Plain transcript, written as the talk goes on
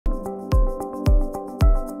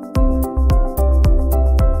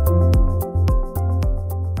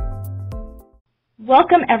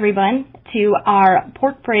Welcome everyone to our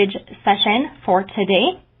PorkBridge session for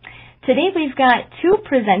today. Today we've got two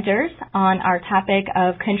presenters on our topic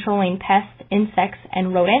of controlling pests, insects,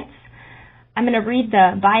 and rodents. I'm going to read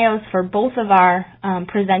the bios for both of our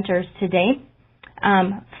presenters today.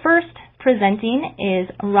 First presenting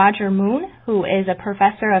is Roger Moon, who is a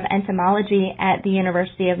professor of entomology at the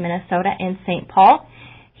University of Minnesota in St. Paul.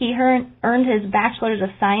 He earned his Bachelor's of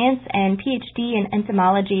Science and PhD in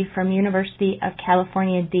entomology from University of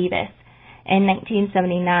California, Davis in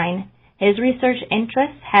 1979. His research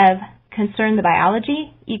interests have concerned the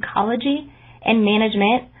biology, ecology, and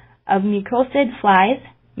management of mucosid flies,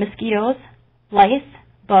 mosquitoes, lice,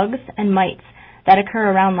 bugs, and mites that occur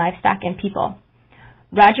around livestock and people.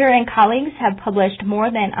 Roger and colleagues have published more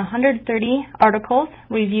than 130 articles,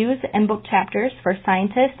 reviews, and book chapters for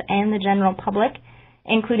scientists and the general public,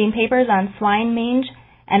 including papers on swine mange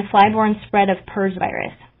and flyborne spread of PRRS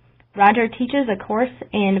virus. Roger teaches a course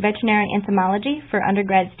in veterinary entomology for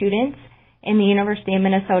undergrad students in the University of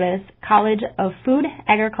Minnesota's College of Food,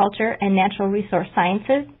 Agriculture, and Natural Resource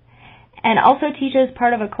Sciences, and also teaches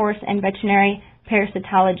part of a course in veterinary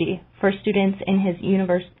parasitology for students in his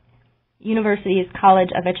university's College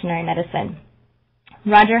of Veterinary Medicine.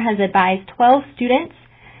 Roger has advised 12 students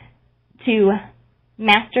to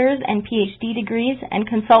master's and PhD degrees and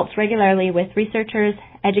consults regularly with researchers,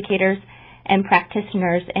 educators, and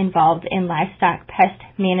practitioners involved in livestock pest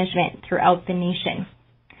management throughout the nation.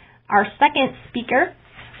 Our second speaker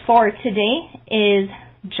for today is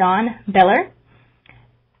John Beller.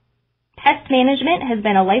 Pest management has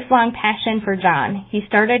been a lifelong passion for John. He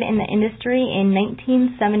started in the industry in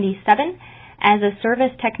 1977 as a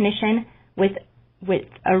service technician with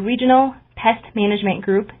a regional pest management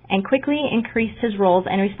group and quickly increased his roles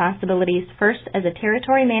and responsibilities, first as a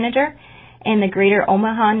territory manager in the greater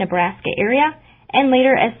Omaha, Nebraska area, and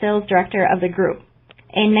later as sales director of the group.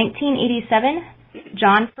 In 1987,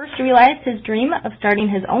 John first realized his dream of starting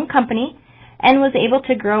his own company and was able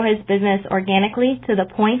to grow his business organically to the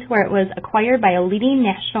point where it was acquired by a leading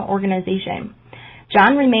national organization.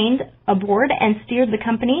 John remained aboard and steered the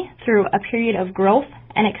company through a period of growth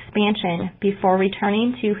and expansion before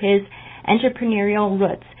returning to his entrepreneurial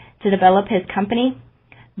roots to develop his company,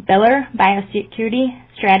 Beller Biosecurity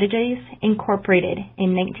Strategies, Incorporated,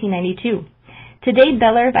 in 1992. Today,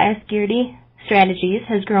 Beller Biosecurity Strategies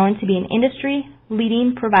has grown to be an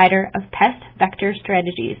industry-leading provider of pest vector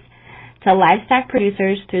strategies to livestock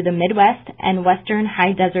producers through the Midwest and Western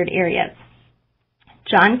high desert areas.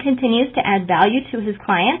 John continues to add value to his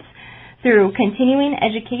clients through continuing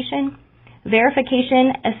education,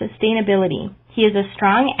 verification, and sustainability. He is a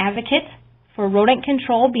strong advocate for rodent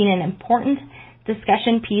control being an important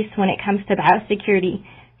discussion piece when it comes to biosecurity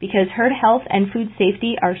because herd health and food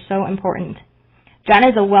safety are so important. John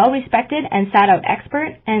is a well-respected and sought-out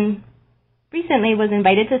expert and recently was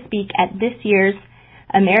invited to speak at this year's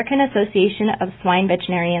American Association of Swine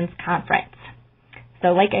Veterinarians Conference.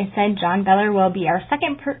 So like I said, John Beller will be our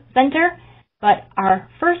second presenter, but our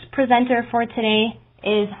first presenter for today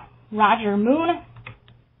is Roger Moon,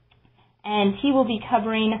 and he will be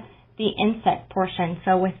covering the insect portion.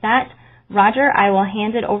 So with that, Roger, I will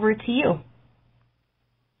hand it over to you.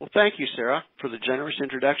 Well, thank you, Sarah, for the generous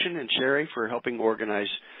introduction, and Sherry for helping organize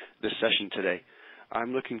this session today.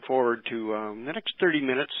 I'm looking forward to the next 30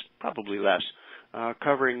 minutes, probably less,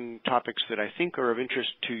 covering topics that I think are of interest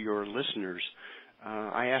to your listeners.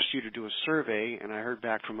 I asked you to do a survey, and I heard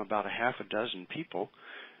back from about a half a dozen people.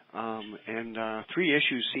 And three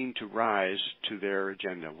issues seemed to rise to their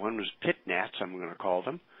agenda. One was pit gnats, I'm going to call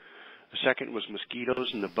them. The second was mosquitoes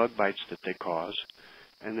and the bug bites that they cause.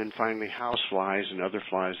 And then finally, house flies and other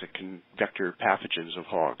flies that can vector pathogens of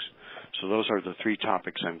hogs. So those are the three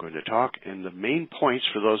topics I'm going to talk. And the main points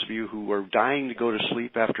for those of you who are dying to go to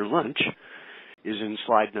sleep after lunch is in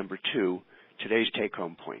slide number 2, today's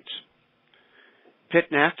take-home points. Pit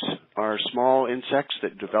gnats are small insects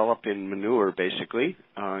that develop in manure, basically,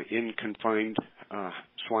 in confined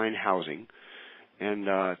swine housing. And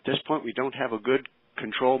at this point, we don't have a good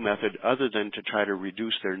control method other than to try to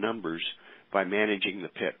reduce their numbers by managing the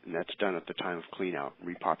pit, and that's done at the time of clean-out,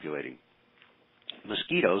 repopulating.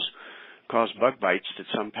 Mosquitoes cause bug bites that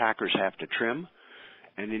some packers have to trim,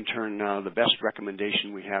 and in turn, the best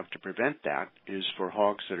recommendation we have to prevent that is for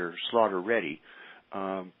hogs that are slaughter-ready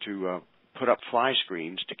to put up fly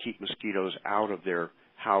screens to keep mosquitoes out of their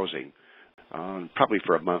housing, probably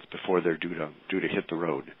for a month before they're due to hit the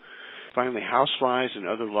road. Finally, house flies and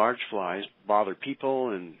other large flies bother people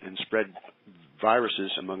and spread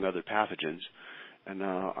viruses among other pathogens. And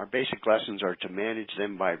our basic lessons are to manage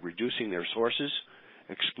them by reducing their sources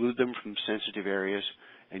exclude them from sensitive areas,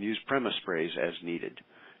 and use premise sprays as needed.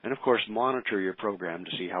 And of course, monitor your program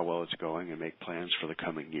to see how well it's going and make plans for the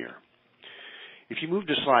coming year. If you move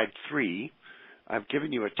to slide 3, I've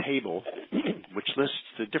given you a table which lists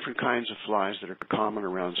the different kinds of flies that are common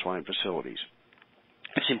around swine facilities.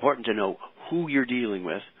 It's important to know who you're dealing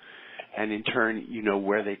with, and in turn, you know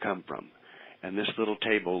where they come from. And this little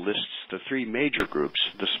table lists the 3 major groups.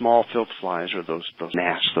 The small filth flies, or those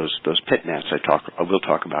gnats, those pit gnats I will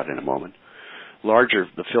talk about in a moment. Larger,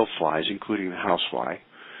 the filth flies, including the housefly.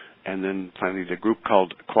 And then finally, the group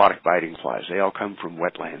called aquatic biting flies. They all come from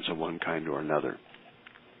wetlands of one kind or another.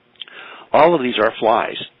 All of these are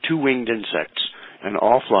flies, 2-winged insects, and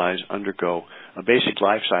all flies undergo a basic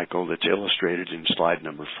life cycle that's illustrated in slide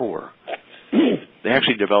number 4. They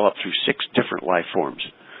actually develop through 6 different life forms.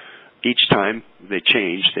 Each time they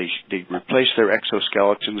change, they replace their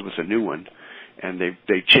exoskeletons with a new one, and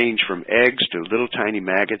they change from eggs to little tiny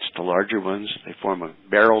maggots to larger ones. They form a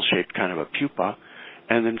barrel-shaped kind of a pupa,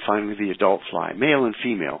 and then finally the adult fly, male and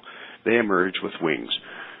female. They emerge with wings.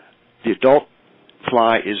 The adult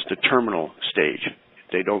fly is the terminal stage.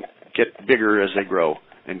 They don't get bigger as they grow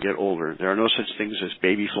and get older. There are no such things as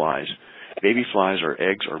baby flies. Baby flies are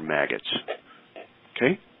eggs or maggots.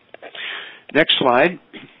 Okay? Next slide.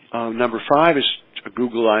 Number 5 is a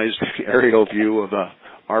Googleized aerial view of a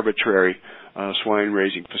arbitrary swine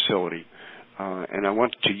raising facility. And I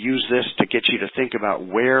want to use this to get you to think about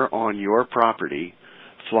where on your property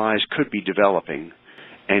flies could be developing,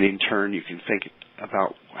 and in turn you can think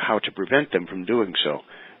about how to prevent them from doing so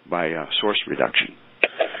by source reduction.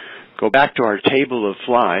 Go back to our table of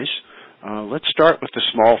flies. Let's start with the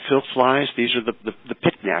small filth flies. These are the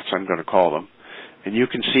pit gnats, I'm going to call them. And you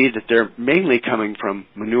can see that they're mainly coming from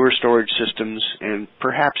manure storage systems and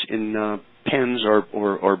perhaps in pens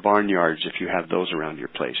or barnyards if you have those around your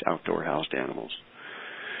place, outdoor housed animals.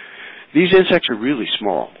 These insects are really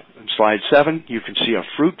small. In slide 7, you can see a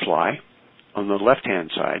fruit fly on the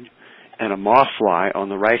left-hand side and a moth fly on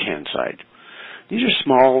the right-hand side. These are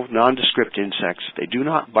small, nondescript insects. They do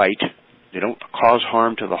not bite. They don't cause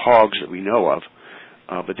harm to the hogs that we know of,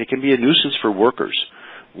 but they can be a nuisance for workers.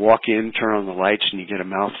 Walk in, turn on the lights, and you get a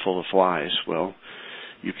mouthful of flies. Well,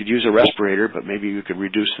 you could use a respirator, but maybe you could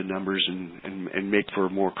reduce the numbers and make for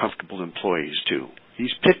more comfortable employees, too.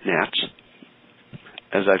 These pit gnats,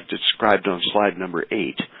 as I've described on slide number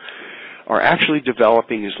 8, are actually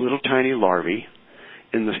developing as little tiny larvae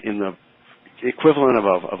in the equivalent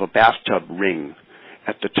of a bathtub ring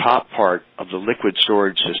at the top part of the liquid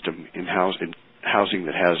storage system in housing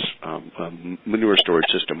that has a manure storage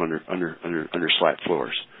system under slat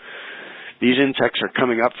floors. These insects are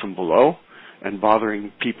coming up from below and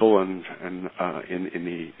bothering people in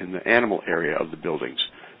the animal area of the buildings,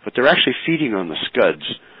 but they're actually feeding on the scuds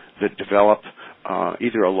that develop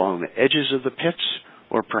either along the edges of the pits,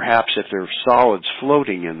 or perhaps if there are solids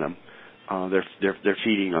floating in them, they're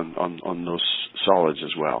feeding on those solids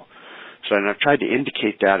as well. So, and I've tried to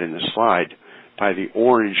indicate that in this slide by the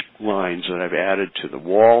orange lines that I've added to the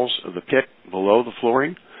walls of the pit below the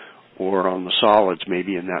flooring, or on the solids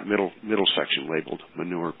maybe in that middle section labeled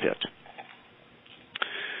manure pit.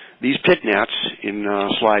 These pit gnats in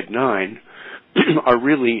slide 9 are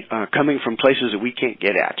really coming from places that we can't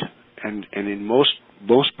get at, and in most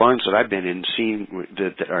barns that I've been in seeing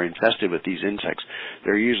that are infested with these insects,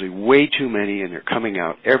 there are usually way too many, and they're coming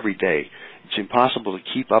out every day. It's impossible to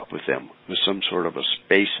keep up with them with some sort of a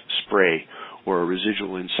space spray or a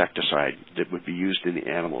residual insecticide that would be used in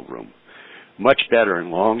the animal room. Much better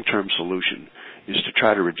and long-term solution is to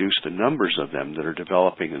try to reduce the numbers of them that are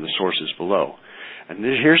developing in the sources below. And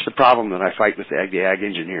here's the problem that I fight with the ag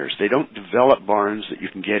engineers. They don't develop barns that you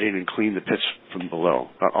can get in and clean the pits from below.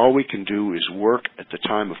 All we can do is work at the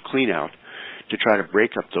time of cleanout to try to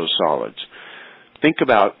break up those solids. Think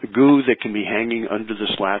about the goo that can be hanging under the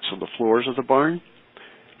slats of the floors of the barn.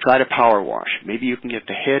 Try to power wash. Maybe you can get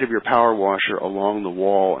the head of your power washer along the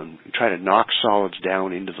wall and try to knock solids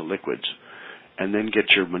down into the liquids, and then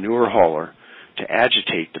get your manure hauler to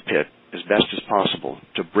agitate the pit as best as possible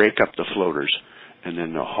to break up the floaters, and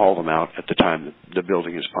then haul them out at the time that the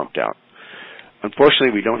building is pumped out.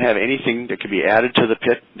 Unfortunately, we don't have anything that can be added to the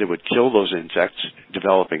pit that would kill those insects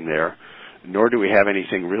developing there, nor do we have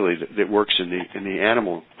anything really that works in the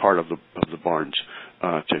animal part of the barns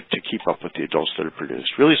to keep up with the adults that are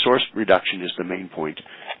produced. Really, source reduction is the main point,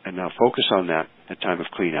 and now focus on that at time of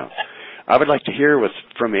cleanout. I would like to hear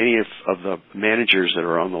from any of the managers that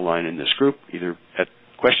are on the line in this group, either at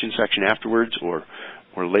question section afterwards or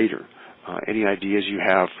later. Any ideas you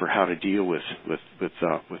have for how to deal with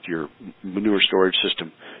your manure storage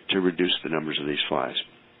system to reduce the numbers of these flies.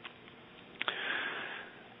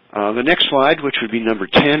 The next slide, which would be number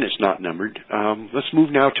 10, it's not numbered. Let's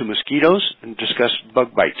move now to mosquitoes and discuss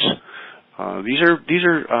bug bites. These are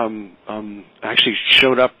actually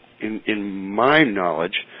showed up in my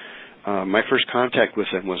knowledge. My first contact with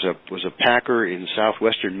them was a packer in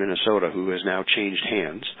southwestern Minnesota who has now changed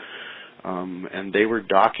hands, and they were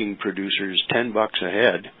docking producers $10 a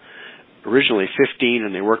head, originally 15,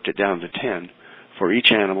 and they worked it down to 10 for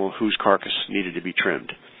each animal whose carcass needed to be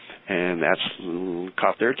trimmed. And that's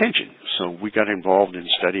caught their attention. So we got involved in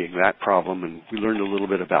studying that problem, and we learned a little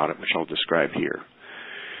bit about it, which I'll describe here.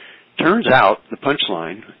 Turns out the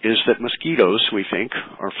punchline is that mosquitoes, we think,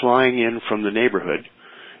 are flying in from the neighborhood,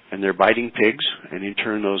 and they're biting pigs, and in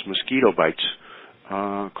turn those mosquito bites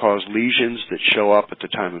cause lesions that show up at the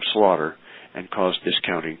time of slaughter and cause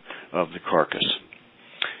discounting of the carcass.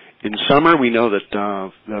 In summer, we know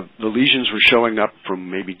that the lesions were showing up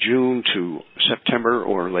from maybe June to September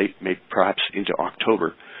or late, maybe perhaps into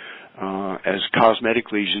October, as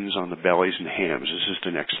cosmetic lesions on the bellies and hams. This is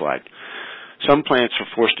the next slide. Some plants are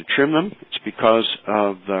forced to trim them. It's because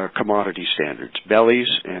of the commodity standards. Bellies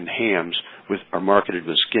and hams are marketed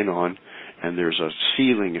with skin on, and there's a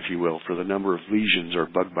ceiling, if you will, for the number of lesions or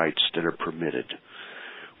bug bites that are permitted.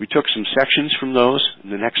 We took some sections from those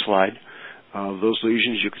in the next slide. Those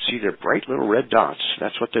lesions, you can see they're bright little red dots.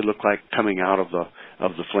 That's what they look like coming out of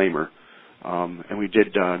the flamer. And we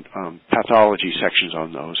did pathology sections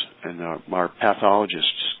on those. And our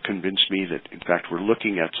pathologists convinced me that, in fact, we're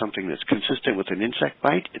looking at something that's consistent with an insect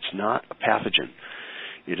bite. It's not a pathogen.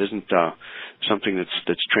 It isn't something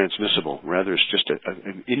that's transmissible. Rather, it's just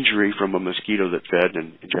an injury from a mosquito that fed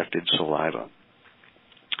and injected saliva.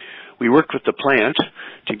 We worked with the plant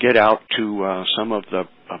to get out to some of the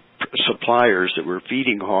suppliers that were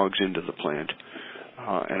feeding hogs into the plant.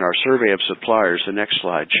 And our survey of suppliers, the next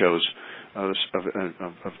slide, shows an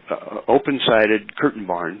open-sided curtain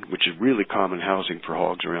barn, which is really common housing for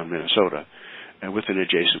hogs around Minnesota, and with an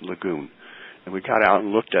adjacent lagoon. And we got out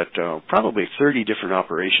and looked at probably 30 different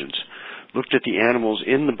operations, looked at the animals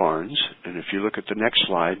in the barns, and if you look at the next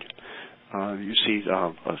slide, you see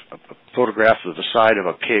a photograph of the side of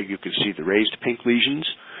a pig. You can see the raised pink lesions,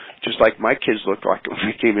 just like my kids looked like when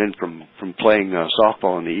they came in from playing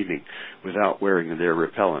softball in the evening without wearing their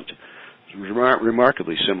repellent. It was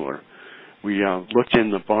remarkably similar. We looked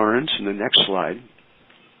in the barns, in the next slide,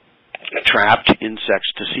 trapped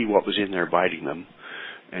insects to see what was in there biting them.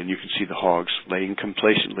 And you can see the hogs laying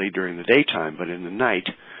complacently during the daytime, but in the night,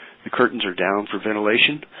 the curtains are down for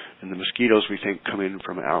ventilation, and the mosquitoes, we think, come in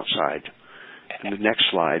from outside. And the next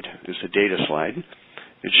slide is the data slide.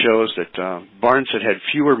 It shows that barns that had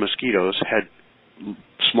fewer mosquitoes had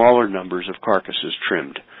smaller numbers of carcasses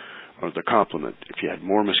trimmed, or the complement. If you had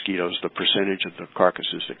more mosquitoes, the percentage of the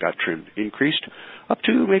carcasses that got trimmed increased up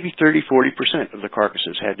to maybe 30-40% of the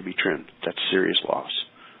carcasses had to be trimmed. That's serious loss.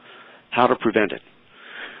 How to prevent it?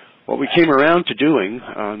 What we came around to doing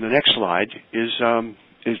on the next slide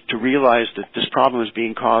is to realize that this problem is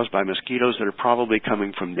being caused by mosquitoes that are probably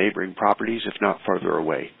coming from neighboring properties, if not farther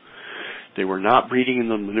away. They were not breeding in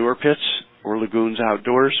the manure pits or lagoons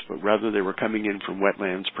outdoors, but rather they were coming in from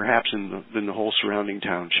wetlands, perhaps in the whole surrounding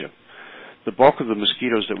township. The bulk of the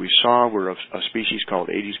mosquitoes that we saw were of a species called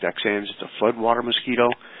Aedes vexans. It's a floodwater mosquito.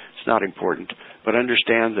 It's not important, but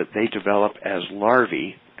understand that they develop as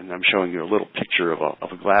larvae, and I'm showing you a little picture of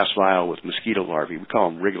a glass vial with mosquito larvae. We call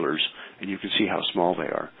them wrigglers, and you can see how small they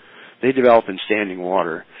are. They develop in standing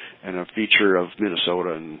water, and a feature of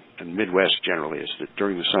Minnesota and Midwest generally is that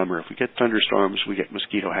during the summer, if we get thunderstorms, we get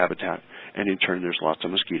mosquito habitat, and in turn there's lots of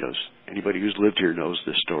mosquitoes. Anybody who's lived here knows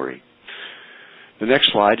this story. The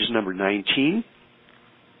next slide is number 19.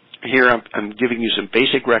 Here I'm giving you some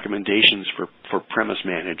basic recommendations for premise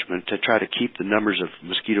management to try to keep the numbers of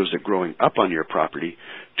mosquitoes that are growing up on your property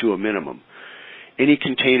to a minimum. Any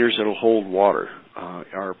containers that will hold water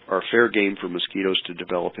are fair game for mosquitoes to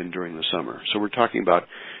develop in during the summer. So we're talking about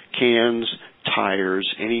cans, tires,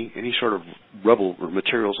 any sort of rubble or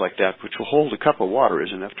materials like that which will hold a cup of water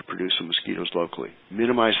is enough to produce some mosquitoes locally.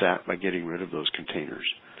 Minimize that by getting rid of those containers.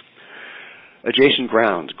 Adjacent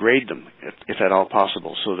grounds, grade them if at all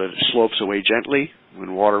possible so that it slopes away gently.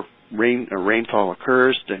 When rainfall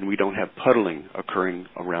occurs, then we don't have puddling occurring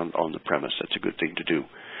around on the premise. That's a good thing to do.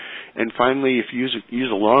 And finally, if you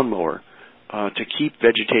use a lawnmower to keep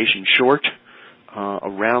vegetation short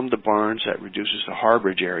around the barns, that reduces the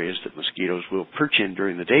harborage areas that mosquitoes will perch in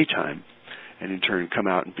during the daytime and in turn come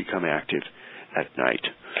out and become active at night.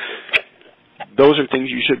 Those are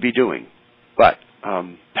things you should be doing. But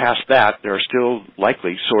past that, there are still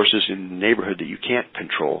likely sources in the neighborhood that you can't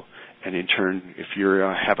control. And in turn, if you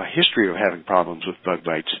have a history of having problems with bug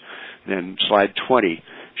bites, then slide 20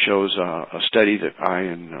 shows a study that I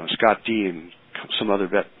and Scott D. and some other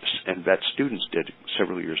vet students did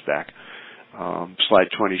several years back. Slide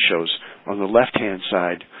 20 shows on the left-hand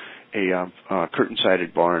side a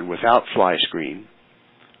curtain-sided barn without fly screen,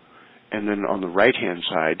 and then on the right-hand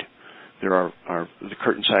side there are the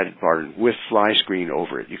curtain-sided barn with fly screen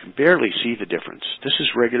over it. You can barely see the difference. This is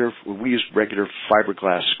regular. We use regular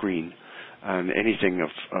fiberglass screen, and anything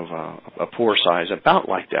of a pore size about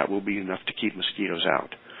like that will be enough to keep mosquitoes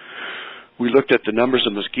out. We looked at the numbers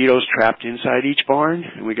of mosquitoes trapped inside each barn,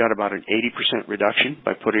 and we got about an 80% reduction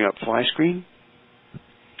by putting up fly screen.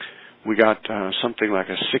 We got something like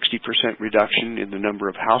a 60% reduction in the number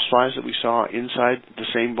of houseflies that we saw inside the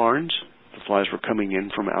same barns. The flies were coming in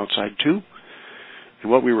from outside too. And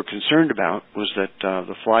what we were concerned about was that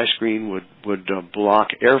the fly screen would block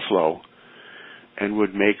airflow and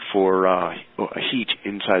would make for heat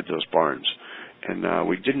inside those barns. And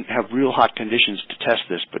we didn't have real hot conditions to test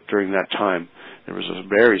this, but during that time there was a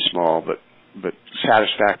very small but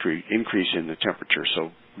satisfactory increase in the temperature.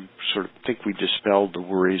 So we sort of think we dispelled the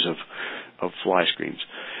worries of fly screens.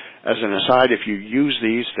 As an aside, if you use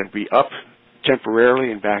these, they'll be up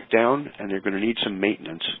temporarily and back down, and they're going to need some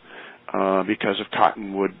maintenance because of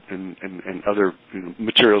cottonwood and other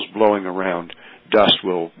materials blowing around. Dust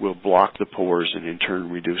will block the pores and in turn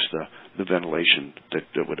reduce the ventilation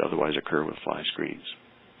that would otherwise occur with fly screens.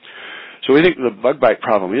 So we think the bug bite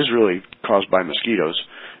problem is really caused by mosquitoes,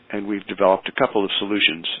 and we've developed a couple of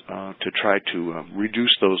solutions to try to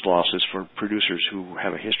reduce those losses for producers who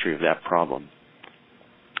have a history of that problem.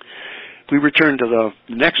 If we return to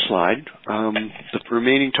the next slide, the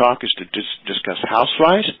remaining talk is to discuss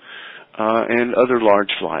houseflies and other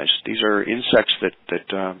large flies. These are insects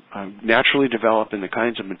that naturally develop in the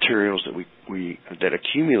kinds of materials that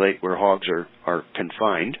accumulate where hogs are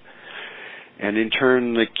confined. And in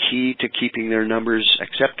turn, the key to keeping their numbers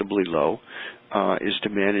acceptably low is to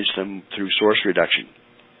manage them through source reduction,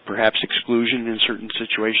 perhaps exclusion in certain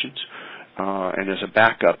situations, and as a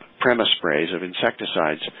backup, premise sprays of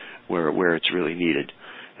insecticides where it's really needed.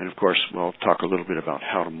 And of course, we'll talk a little bit about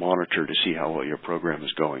how to monitor to see how well your program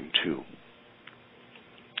is going too.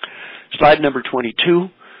 Slide number 22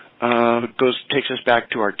 takes us back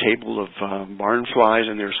to our table of barn flies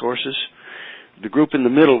and their sources. The group in the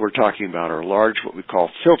middle we're talking about are large, what we call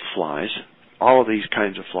filth flies. All of these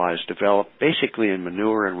kinds of flies develop basically in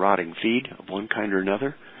manure and rotting feed of one kind or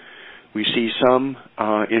another. We see some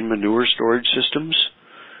in manure storage systems.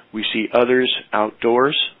 We see others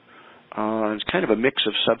outdoors. It's kind of a mix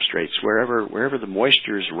of substrates. Wherever the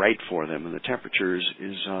moisture is right for them and the temperature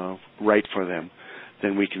is right for them,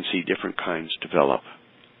 then we can see different kinds develop.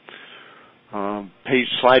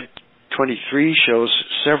 Slide 23 shows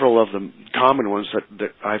several of the common ones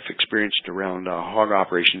that I've experienced around hog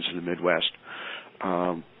operations in the Midwest.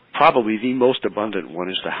 Probably the most abundant one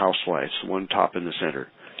is the housefly. It's the one top in the center.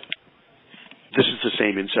 This is the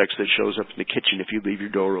same insect that shows up in the kitchen if you leave your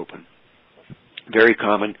door open. Very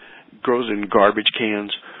common, grows in garbage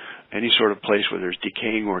cans, any sort of place where there's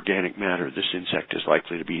decaying organic matter. This insect is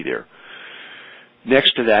likely to be there.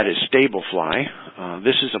 Next to that is stable fly.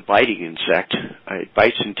 This is a biting insect. It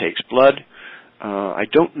bites and takes blood. I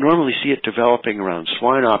don't normally see it developing around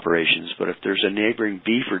swine operations, but if there's a neighboring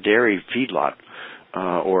beef or dairy feedlot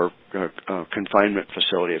or confinement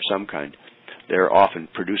facility of some kind, they're often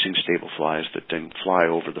producing stable flies that then fly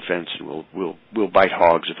over the fence and will bite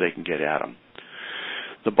hogs if they can get at them.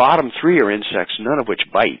 The bottom three are insects, none of which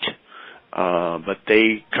bite, but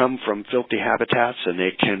they come from filthy habitats and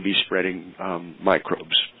they can be spreading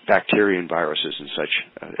microbes, bacteria and viruses and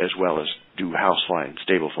such, as well as do housefly and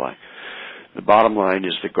stable fly. The bottom line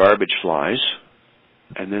is the garbage flies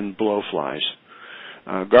and then blowflies.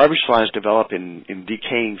 Garbage flies develop in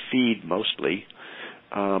decaying feed mostly,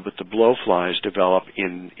 but the blowflies develop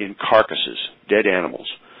in carcasses, dead animals.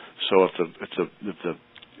 So if the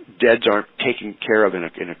deads aren't taken care of in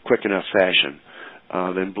a quick enough fashion,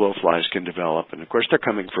 then blowflies can develop. And of course, they're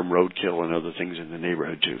coming from roadkill and other things in the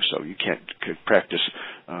neighborhood too. So you can't practice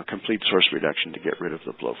complete source reduction to get rid of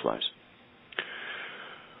the blowflies.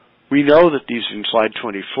 We know that these, in slide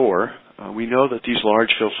 24, we know that these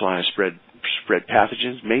large filth flies spread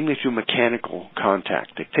pathogens mainly through mechanical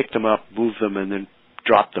contact. They pick them up, move them, and then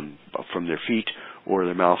drop them from their feet or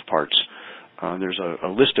their mouth parts. There's a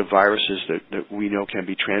list of viruses that we know can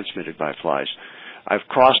be transmitted by flies. I've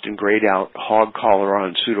crossed and grayed out hog cholera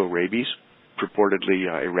and pseudorabies, purportedly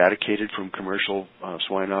eradicated from commercial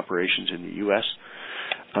swine operations in the U.S.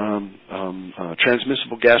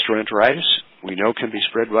 Transmissible gastroenteritis, we know can be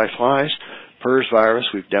spread by flies. PRRS virus,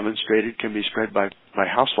 we've demonstrated, can be spread by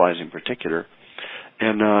houseflies in particular.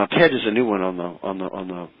 And PED is a new one on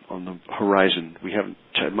the horizon. We haven't,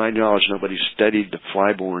 to my knowledge, nobody's studied the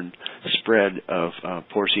fly-borne spread of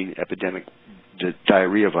porcine epidemic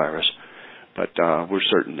diarrhea virus, but we're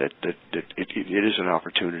certain that it is an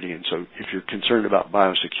opportunity. And so, if you're concerned about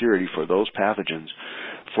biosecurity for those pathogens,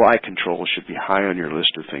 fly control should be high on your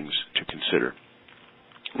list of things to consider.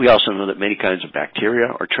 We also know that many kinds of bacteria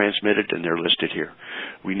are transmitted, and they're listed here.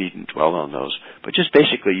 We needn't dwell on those. But just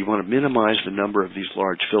basically, you want to minimize the number of these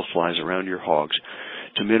large filth flies around your hogs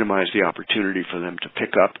to minimize the opportunity for them to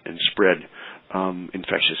pick up and spread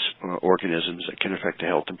infectious organisms that can affect the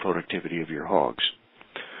health and productivity of your hogs.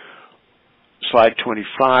 Slide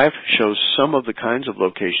 25 shows some of the kinds of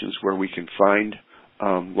locations where we can find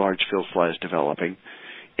large filth flies developing.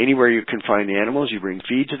 Anywhere you can find animals, you bring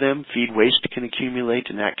feed to them. Feed waste can accumulate,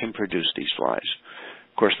 and that can produce these flies.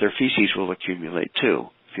 Of course, their feces will accumulate too.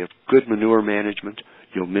 If you have good manure management,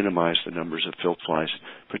 you'll minimize the numbers of filth flies,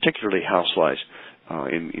 particularly house flies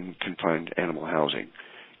in confined animal housing.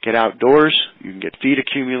 Get outdoors, you can get feed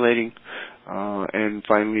accumulating, and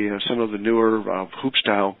finally some of the newer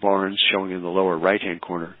hoop-style barns showing in the lower right-hand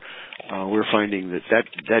corner. We're finding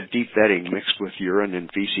that deep bedding mixed with urine and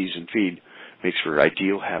feces and feed makes for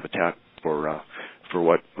ideal habitat for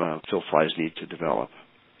what filth flies need to develop.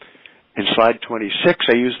 In slide 26,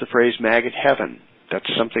 I use the phrase maggot heaven. That's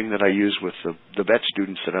something that I use with the vet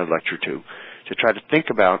students that I lecture to try to think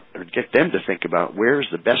about, or get them to think about, where's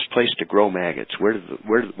the best place to grow maggots? Where do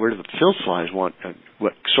the filth flies want?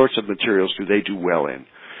 What sorts of materials do they do well in?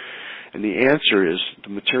 And the answer is the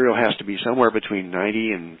material has to be somewhere between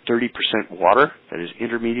 90 and 30% water, that is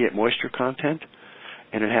intermediate moisture content,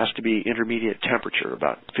 and it has to be intermediate temperature,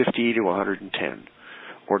 about 50 to 110.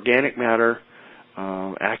 Organic matter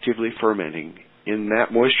actively fermenting in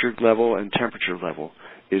that moisture level and temperature level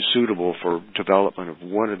is suitable for development of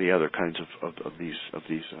one or the other kinds of these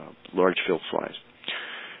large filth flies.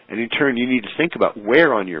 And in turn, you need to think about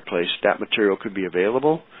where on your place that material could be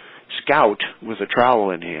available. Scout with a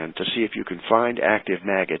trowel in hand to see if you can find active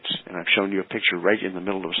maggots. And I've shown you a picture right in the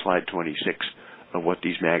middle of slide 26 of what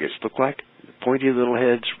these maggots look like. Pointy little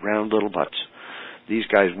heads, round little butts. These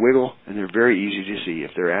guys wiggle, and they're very easy to see.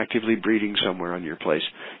 If they're actively breeding somewhere on your place,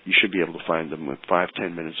 you should be able to find them with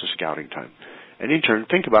 5-10 minutes of scouting time. And in turn,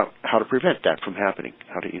 think about how to prevent that from happening,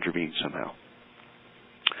 how to intervene somehow.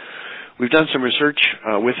 We've done some research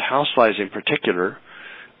with houseflies in particular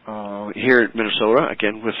here in Minnesota,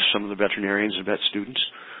 again with some of the veterinarians and vet students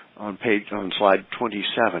on slide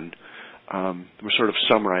 27. We're sort of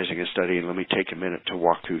summarizing a study, and let me take a minute to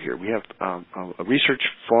walk through here. We have a research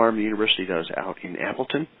farm the university does out in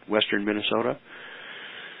Appleton, western Minnesota,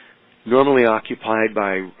 normally occupied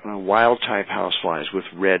by wild-type houseflies with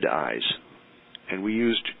red eyes. And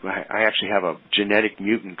I actually have a genetic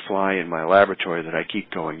mutant fly in my laboratory that I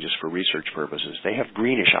keep going just for research purposes. They have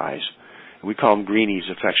greenish eyes. We call them greenies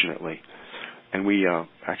affectionately. And we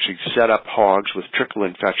actually set up hogs with trickle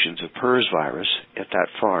infections of PRRS virus at that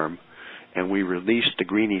farm, and we released the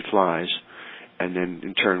greenie flies, and then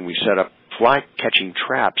in turn we set up fly-catching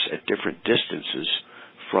traps at different distances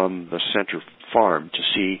from the center farm to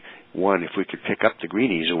see, one, if we could pick up the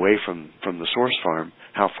greenies away from the source farm,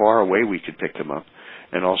 how far away we could pick them up,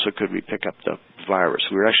 and also could we pick up the virus.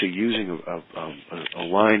 We were actually using a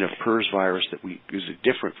line of PRRS virus that is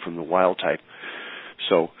different from the wild type,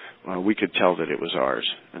 so we could tell that it was ours.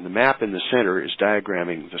 And the map in the center is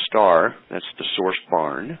diagramming the star. That's the source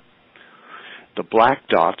barn. The black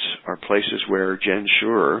dots are places where Jen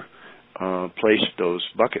Schurer placed those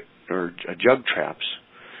bucket or jug traps,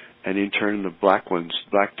 and in turn the black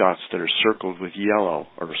dots that are circled with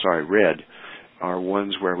red, are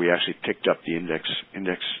ones where we actually picked up the index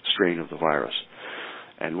strain of the virus.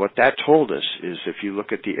 And what that told us is, if you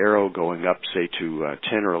look at the arrow going up, say to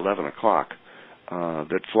 10 or 11 o'clock,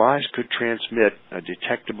 that flies could transmit a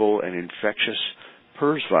detectable and infectious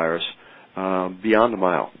PRRS virus beyond a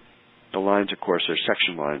mile. The lines, of course, are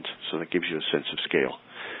section lines, so that gives you a sense of scale.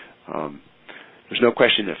 There's no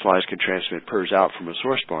question that flies can transmit PRRS out from a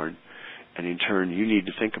source barn, and in turn you need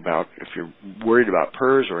to think about, if you're worried about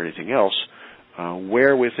PRRS or anything else,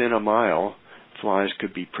 where within a mile flies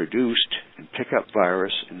could be produced and pick up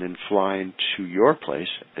virus and then fly into your place,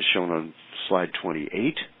 as shown on slide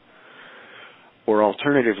 28. Or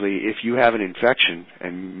alternatively, if you have an infection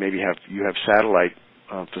and maybe you have satellite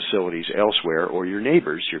facilities elsewhere, or your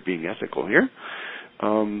neighbors, you're being ethical here,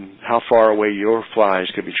 how far away your flies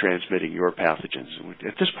could be transmitting your pathogens.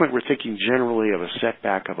 At this point, we're thinking generally of a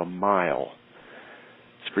setback of a mile.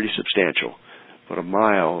 It's pretty substantial, but a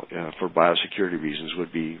mile for biosecurity reasons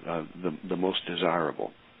would be the most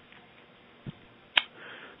desirable.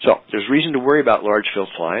 So there's reason to worry about large filth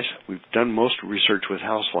flies. We've done most research with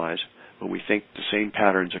houseflies, but we think the same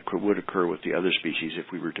patterns would occur with the other species if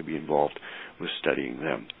we were to be involved with studying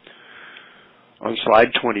them. On slide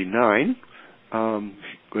 29,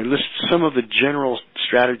 we list some of the general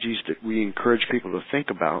strategies that we encourage people to think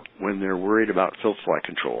about when they're worried about filth fly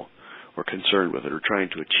control or concerned with it or trying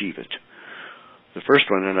to achieve it. The first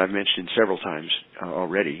one, and I've mentioned several times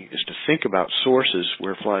already, is to think about sources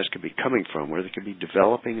where flies could be coming from, where they could be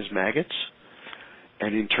developing as maggots,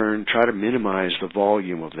 and in turn try to minimize the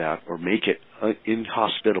volume of that or make it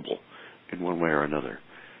inhospitable in one way or another.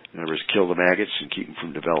 In other words, kill the maggots and keep them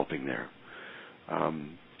from developing there.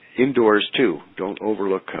 Indoors, too, don't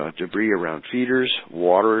overlook debris around feeders,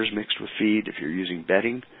 waters mixed with feed if you're using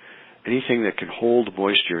bedding. Anything that can hold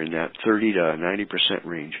moisture in that 30 to 90%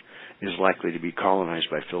 range is likely to be colonized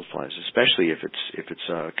by filth flies, especially if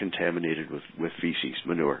it's contaminated with feces,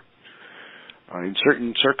 manure. In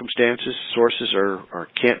certain circumstances, sources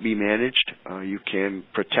can't be managed. You can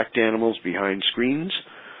protect animals behind screens.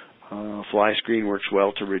 Fly screen works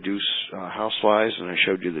well to reduce house flies, and I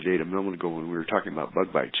showed you the data a moment ago when we were talking about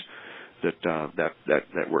bug bites.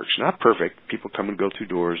 That works. Not perfect. People come and go through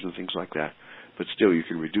doors and things like that, but still you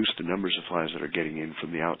can reduce the numbers of flies that are getting in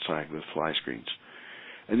from the outside with fly screens.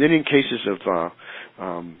 And then in cases of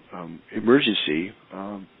emergency,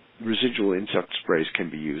 residual insect sprays can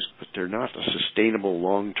be used, but they're not a sustainable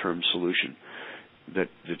long-term solution that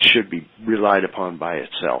should be relied upon by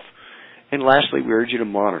itself. And lastly, we urge you to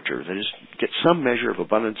monitor. That is, get some measure of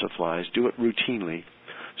abundance of flies. Do it routinely,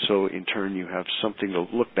 so in turn you have something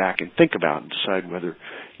to look back and think about and decide whether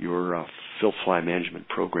your filth fly management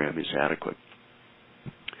program is adequate.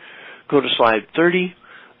 Go to slide 30.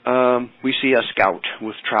 We see a scout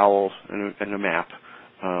with trowel and a map.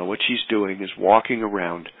 What she's doing is walking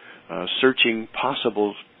around, searching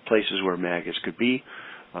possible places where maggots could be,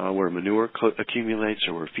 where manure accumulates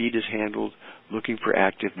or where feed is handled, looking for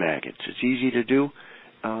active maggots. It's easy to do,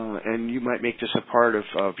 and you might make this a part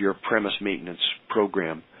of your premise maintenance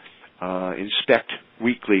program. Inspect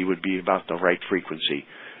weekly would be about the right frequency.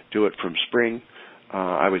 Do it from spring.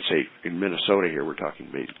 I would say in Minnesota here we're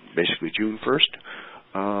talking basically June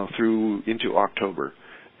 1st through into October.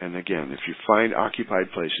 And again, if you find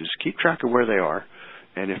occupied places, keep track of where they are,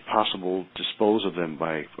 and if possible, dispose of them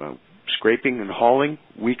by scraping and hauling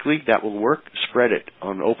weekly. That will work. Spread it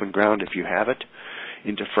on open ground if you have it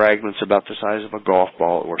into fragments about the size of a golf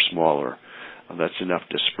ball or smaller. That's enough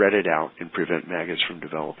to spread it out and prevent maggots from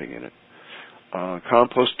developing in it.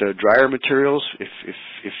 Compost dryer materials,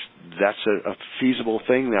 if that's a feasible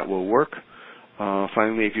thing, that will work.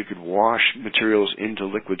 Finally, if you could wash materials into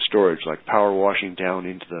liquid storage, like power washing down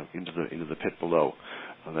into the pit below,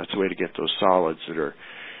 that's the way to get those solids that are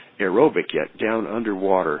aerobic yet down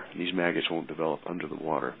underwater. These maggots won't develop under the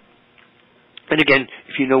water. And again,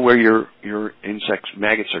 if you know where your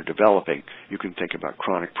maggots are developing, you can think about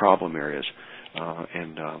chronic problem areas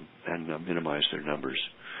and minimize their numbers.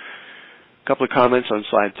 A couple of comments on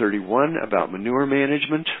slide 31 about manure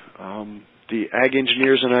management. The ag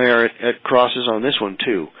engineers and I are at crosses on this one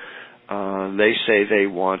too. They say they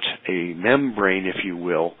want a membrane, if you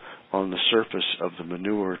will, on the surface of the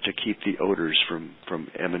manure to keep the odors from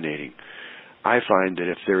emanating. I find that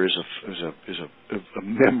if there is a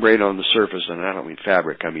membrane on the surface, and I don't mean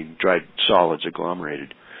fabric, I mean dried solids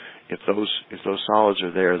agglomerated. If those solids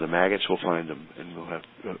are there, the maggots will find them, and we'll have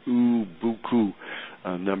buku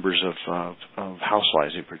numbers of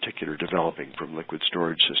houseflies in particular developing from liquid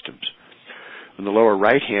storage systems. In the lower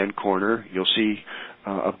right-hand corner, you'll see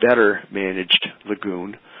a better managed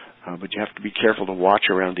lagoon, but you have to be careful to watch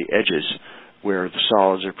around the edges where the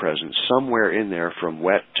solids are present. Somewhere in there from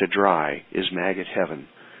wet to dry is maggot heaven,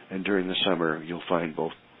 and during the summer you'll find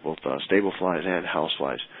both stable flies and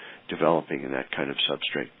houseflies developing in that kind of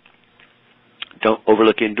substrate. Don't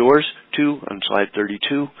overlook indoors, too, on slide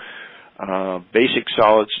 32. Basic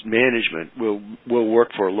solids management will work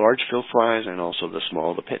for large filth flies and also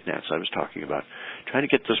the pit gnats I was talking about. Trying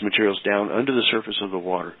to get those materials down under the surface of the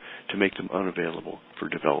water to make them unavailable for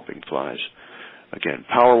developing flies. Again,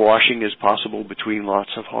 power washing is possible between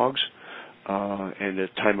lots of hogs, and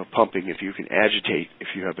at time of pumping, if you can agitate, if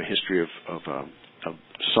you have a history of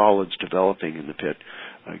solids developing in the pit,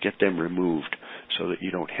 get them removed so that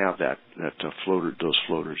you don't have those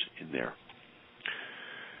floaters in there.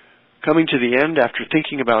 Coming to the end, after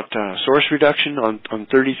thinking about source reduction on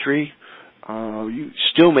 33, you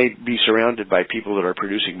still may be surrounded by people that are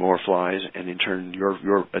producing more flies, and in turn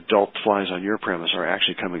your adult flies on your premise are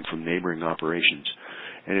actually coming from neighboring operations.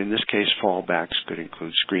 And in this case, fallbacks could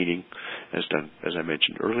include screening, as I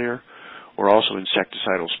mentioned earlier, or also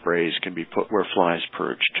insecticidal sprays can be put where flies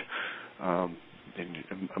perched. And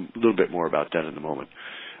a little bit more about that in a moment.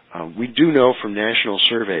 We do know from national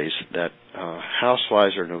surveys that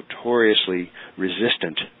houseflies are notoriously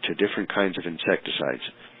resistant to different kinds of insecticides.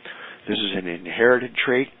 This is an inherited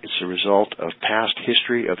trait. It's a result of past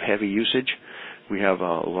history of heavy usage. We have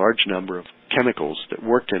a large number of chemicals that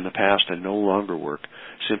worked in the past and no longer work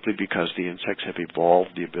simply because the insects have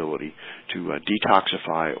evolved the ability to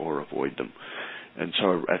detoxify or avoid them. And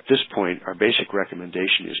so at this point, our basic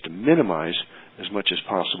recommendation is to minimize as much as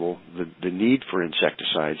possible the need for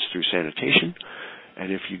insecticides through sanitation.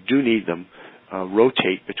 And if you do need them,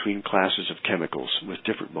 rotate between classes of chemicals with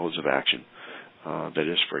different modes of action. That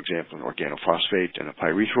is, for example, an organophosphate and a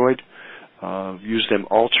pyrethroid. Use them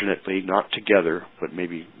alternately, not together, but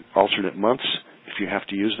maybe alternate months if you have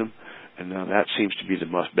to use them. And that seems to be the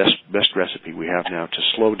best recipe we have now to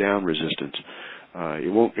slow down resistance.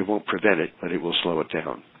 It won't prevent it, but it will slow it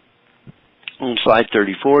down. On slide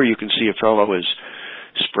 34, you can see a fellow is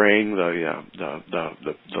spraying the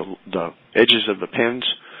edges of the pens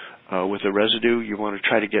with a residue. You want to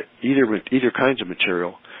try to get either kinds of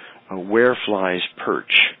material where flies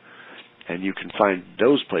perch, and you can find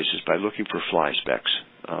those places by looking for fly specks.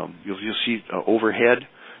 You'll see overhead,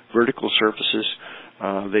 vertical surfaces.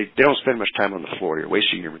 They don't spend much time on the floor. You're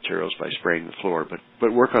wasting your materials by spraying the floor,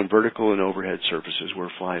 but work on vertical and overhead surfaces where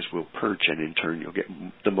flies will perch, and in turn you'll get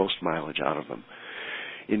the most mileage out of them.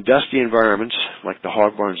 In dusty environments, like the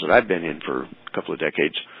hog barns that I've been in for a couple of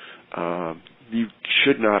decades, you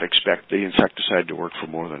should not expect the insecticide to work for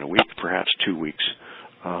more than a week, perhaps 2 weeks.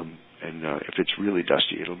 And if it's really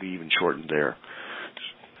dusty, it'll be even shortened there.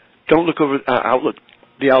 Don't look over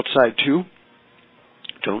the outside too.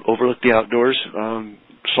 Don't overlook the outdoors.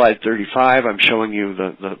 Slide 35, I'm showing you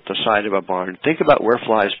the side of a barn. Think about where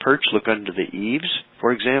flies perch. Look under the eaves,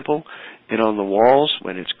 for example, and on the walls.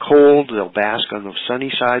 When it's cold, they'll bask on the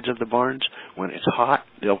sunny sides of the barns. When it's hot,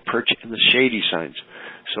 they'll perch in the shady sides.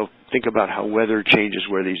 So think about how weather changes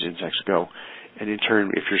where these insects go. And in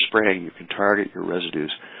turn, if you're spraying, you can target your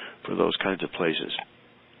residues for those kinds of places.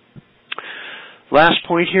 Last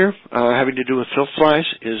point here, having to do with filth flies,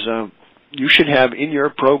 is you should have in your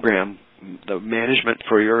program, the management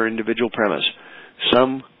for your individual premise,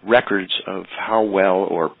 some records of how well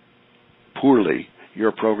or poorly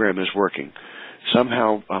your program is working.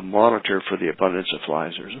 Somehow monitor for the abundance of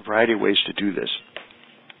flies. There's a variety of ways to do this.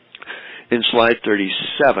 In slide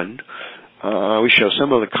 37, we show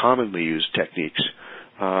some of the commonly used techniques.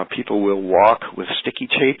 People will walk with sticky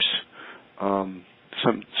tapes.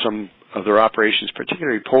 Some other operations,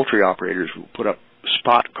 particularly poultry operators, will put up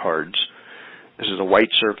spot cards. This is a white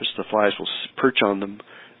surface. The flies will perch on them,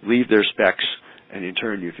 leave their specks, and in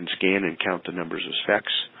turn you can scan and count the numbers of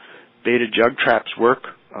specks. Beta jug traps work,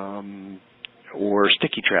 or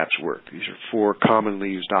sticky traps work. These are 4 commonly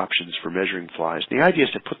used options for measuring flies. The idea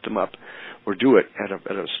is to put them up or do it at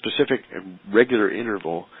a specific and regular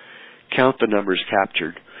interval, count the numbers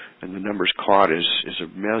captured, and the numbers caught is a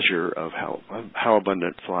measure of how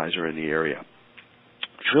abundant flies are in the area.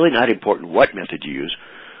 It's really not important what method you use.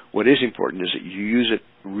 What is important is that you use it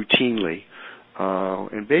routinely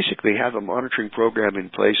and basically have a monitoring program in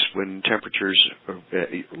place when temperatures or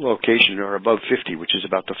location are above 50, which is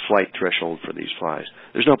about the flight threshold for these flies.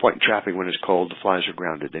 There's no point in trapping when it's cold. The flies are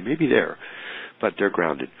grounded. They may be there, but they're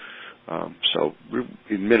grounded. So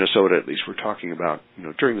in Minnesota, at least, we're talking about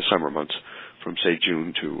during the summer months, from say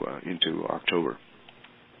June to into October.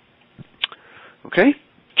 Okay,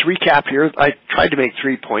 to recap here, I tried to make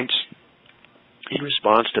 3 points in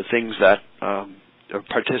response to things that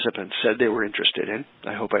participants said they were interested in.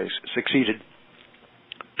 I hope I succeeded.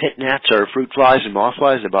 Pit gnats are fruit flies and moth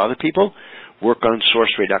flies that bother people. Work on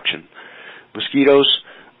source reduction. Mosquitoes,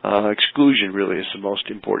 exclusion really is the most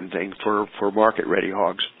important thing for market-ready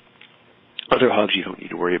hogs. Other hogs, you don't need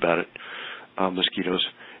to worry about it. Mosquitoes.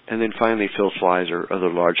 And then finally, filth flies or other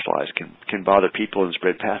large flies can bother people and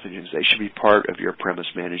spread pathogens. They should be part of your premise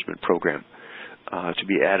management program to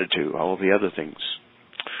be added to all of the other things.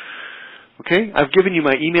 Okay, I've given you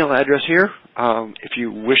my email address here. If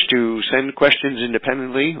you wish to send questions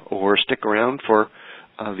independently or stick around for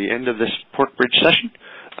the end of this PorkBridge session,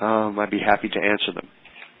 I'd be happy to answer them.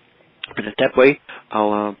 And at that way,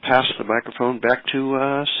 I'll pass the microphone back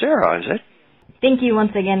to Sarah, is it? Thank you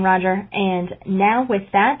once again, Roger. And now with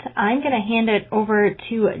that, I'm going to hand it over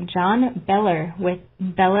to John Beller with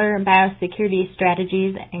Beller Biosecurity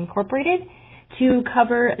Strategies Incorporated to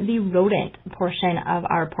cover the rodent portion of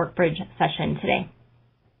our PorkBridge session today.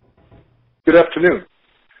 Good afternoon.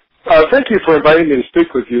 Thank you for inviting me to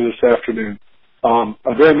speak with you this afternoon. I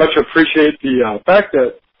very much appreciate the fact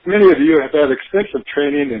that Many of you have had extensive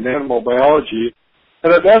training in animal biology,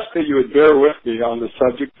 and I've asked that you would bear with me on the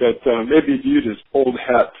subject that may be viewed as old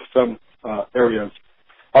hat to some areas.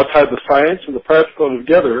 I'll tie the science and the practical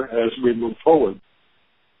together as we move forward.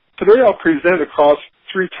 Today I'll present across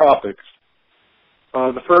 3 topics.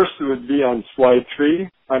 The first would be on slide 3,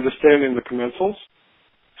 understanding the commensals.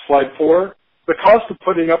 Slide 4, the cost of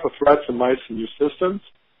putting up with rats and mice in new systems,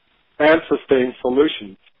 and sustained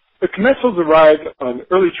solutions. The commensals arrived on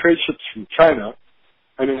early trade ships from China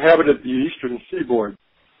and inhabited the eastern seaboard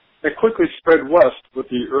and quickly spread west with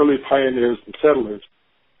the early pioneers and settlers.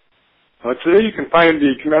 Today you can find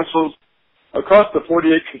the commensals across the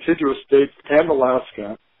 48 contiguous states and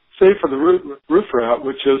Alaska, save for the roof rat,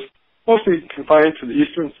 which is mostly confined to the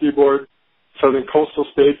eastern seaboard, southern coastal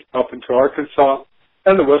states up into Arkansas,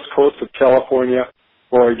 and the west coast of California,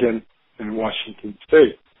 Oregon, and Washington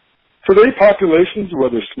state. Today, populations,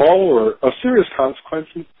 whether small or of serious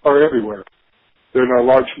consequences, are everywhere. They're in our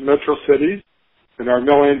large metro cities, in our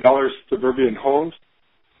million-dollar suburban homes,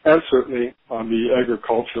 and certainly on the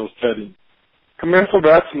agricultural setting. Commensal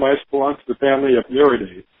rats and mice belong to the family of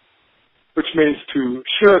Muridae, which means to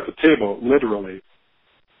share at the table, literally.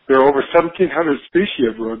 There are over 1,700 species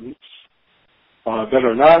of rodents that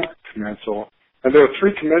are non-commensal, and there are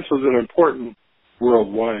 3 commensals that are important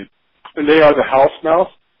worldwide. And they are the house mouse.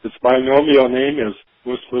 Its binomial name is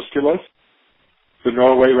Mus musculus, the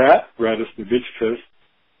Norway rat, Rattus niviticus,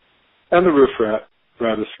 and the roof rat,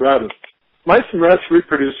 Rattus rattus. Mice and rats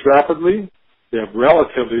reproduce rapidly. They have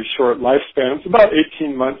relatively short lifespans, about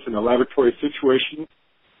 18 months in a laboratory situation,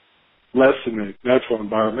 less in the natural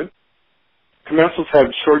environment. Commensals have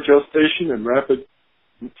short gestation and rapid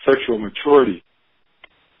sexual maturity.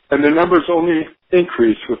 And their numbers only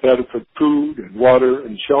increase with adequate food and water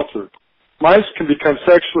and shelter. Mice can become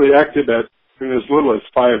sexually active in as little as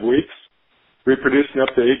 5 weeks, reproducing up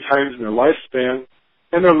to 8 times in their lifespan,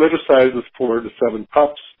 and their litter size is 4 to 7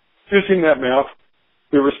 pups. Using that math,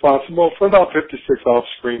 they're responsible for about 56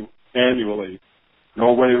 offspring annually.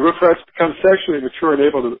 Norway roof rats become sexually mature and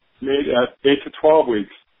able to mate at 8 to 12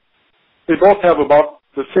 weeks. They both have about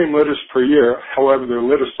the same litters per year, however their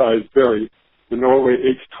litter size vary. The Norway 8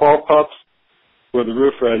 to 12 pups, where the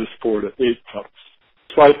roof rat is 4 to 8 pups.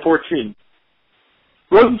 Slide 14.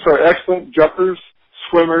 Rodents are excellent jumpers,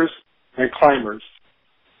 swimmers, and climbers.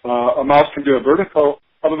 A mouse can do a vertical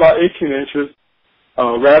of about 18 inches,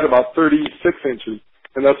 a rat about 36 inches,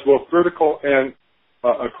 and that's both vertical and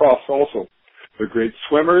across also. They're great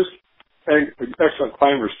swimmers and excellent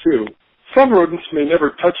climbers too. Some rodents may never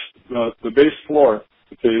touch the base floor.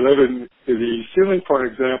 If they live in the ceiling, for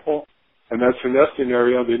example, and that's a nesting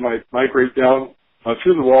area, they might migrate down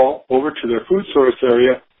through the wall over to their food source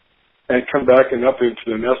area and come back and up into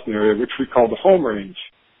the nesting area, which we call the home range.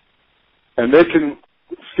 And they can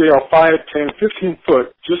scale 5, 10, 15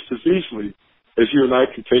 foot just as easily as you and I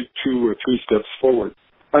can take 2 or 3 steps forward.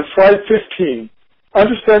 On slide 15,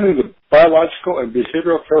 understanding the biological and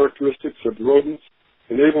behavioral characteristics of rodents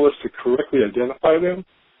enable us to correctly identify them,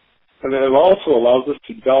 and then it also allows us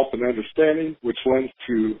to develop an understanding which lends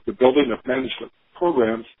to the building of management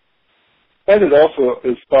programs, and it also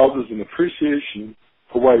espouses an appreciation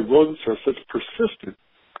for why rodents are such persistent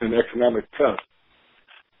and economic pests.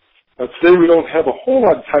 Today we don't have a whole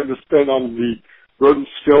lot of time to spend on the rodent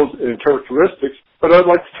skills and characteristics, but I'd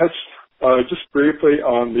like to touch just briefly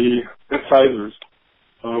on the incisors,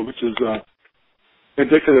 which is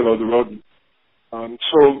indicative of the rodent.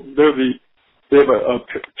 So they have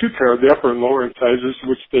 2 pair, the upper and lower incisors,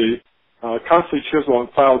 which they constantly chisel and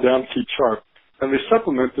file down, keep sharp. And they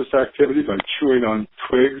supplement this activity by chewing on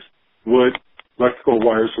twigs, wood, electrical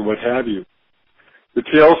wires, or what have you. The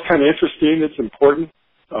tail is kind of interesting. It's important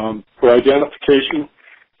for identification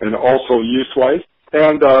and also use-wise.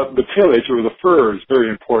 And the tail edge, or the fur, is very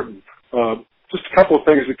important. Just a couple of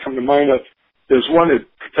things that come to mind. There's one, it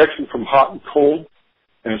protects them from hot and cold.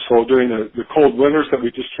 And so during the cold winters that we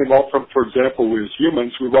just came out from, for example, we as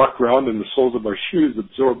humans, we walk around and the soles of our shoes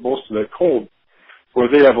absorb most of that cold, where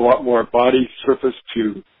they have a lot more body surface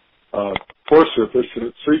to pore surface.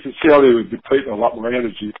 So you can see how they would deplete a lot more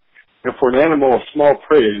energy. And for an animal of small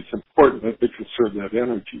prey, it's important that they conserve that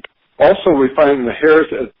energy. Also, we find in the hairs,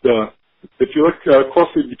 if you look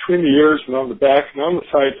closely between the ears and on the back and on the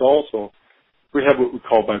sides also, we have what we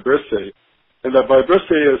call vibrissae. And that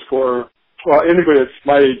vibrissae is for, well, anybody that's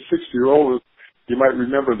my age, 60-year-old, you might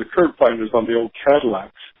remember the curb finders on the old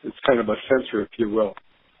Cadillacs. It's kind of a sensor, if you will.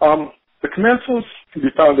 The commensals can be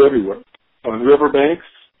found everywhere, on riverbanks,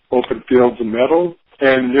 open fields and meadows,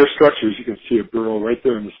 and near structures. You can see a burrow right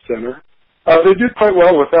there in the center. They do quite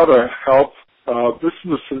well without our help. this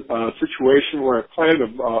is a situation where a client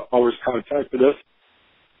of ours contacted us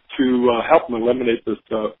to help them eliminate this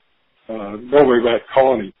Norway rat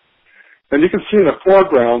colony. And you can see in the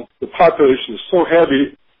foreground, the population is so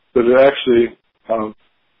heavy that it actually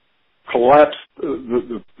collapsed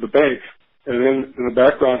the bank. And then in the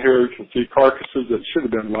background here, you can see carcasses that should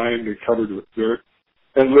have been lined and covered with dirt,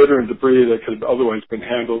 and litter and debris that could have otherwise been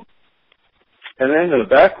handled. And then in the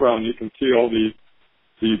background, you can see all the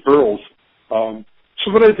burrows.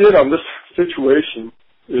 So what I did on this situation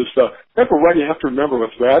is, number one, you have to remember with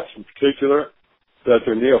rats in particular that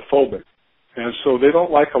they're neophobic. And so they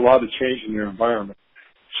don't like a lot of change in their environment.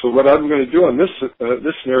 So what I'm going to do in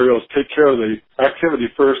this scenario is take care of the activity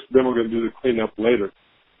first, then we're going to do the cleanup later.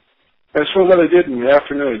 And so what I did in the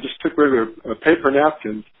afternoon, I just took regular paper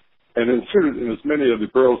napkins and inserted in as many of the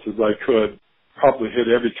burrows as I could, probably hit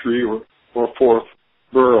every 3 or 4th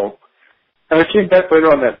burrow. And I came back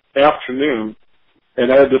later on that afternoon,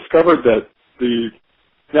 and I discovered that the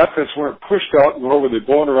napkins weren't pushed out, nor were they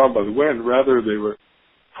blown around by the wind. Rather, they were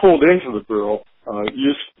pulled into the burrow,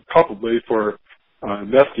 used probably for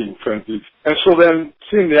nesting frenzies. And so then,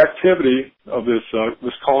 seeing the activity of this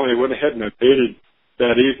colony, I went ahead and I baited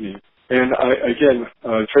that evening. And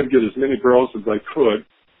I tried to get as many burrows as I could.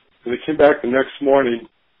 And I came back the next morning,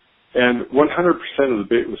 and 100% of the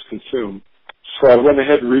bait was consumed. So I went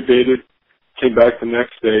ahead and rebaited, came back the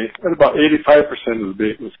next day, and about 85% of the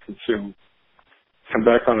bait was consumed. Come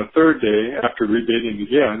back on a third day after rebaiting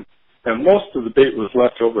again, and most of the bait was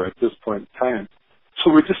left over at this point in time.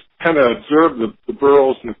 So we just kind of observed the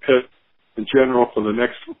burrows in the pit in general for the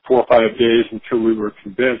next 4 or 5 days until we were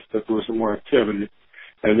convinced that there was more activity.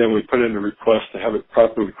 And then we put in a request to have it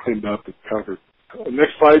properly cleaned up and covered.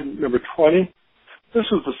 Next slide, number 20. This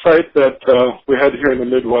was the site that we had here in the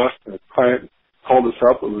Midwest. A client called us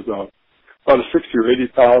up. It was about a 60 or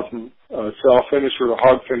 80,000 sow finisher, a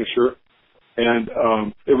hog finisher,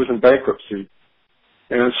 and it was in bankruptcy.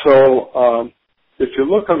 And so if you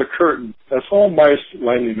look on the curtain, that's all mice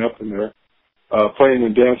lining up in there, playing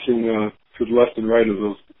and dancing to the left and right of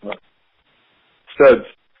those studs.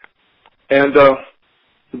 And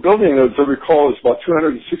the building, as I recall, is about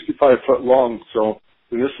 265 foot long. So,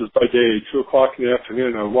 and this is by day, 2 o'clock in the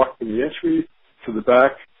afternoon. I walked from the entry to the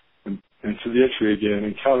back and to the entry again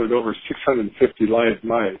and counted over 650 live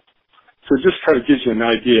mice. So it just kind of gives you an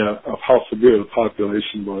idea of how severe the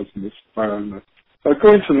population was in this environment.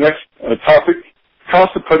 Going to the next topic,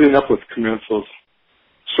 cost of putting up with commensals.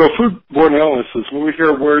 So foodborne illnesses, when we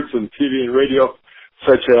hear words on TV and radio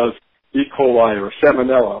such as E. coli or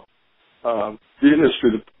salmonella, the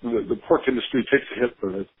industry, the pork industry takes a hit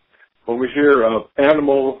for this. When we hear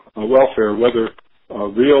animal welfare, whether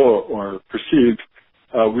real or perceived,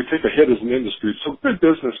 we take a hit as an industry. So good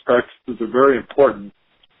business practices are very important,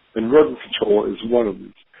 and rodent control is one of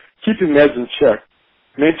these. Keeping meds in check.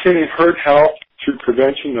 Maintaining herd health through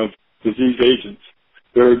prevention of disease agents.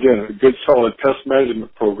 There again, a good solid pest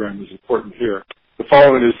management program is important here. The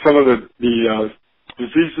following is some of the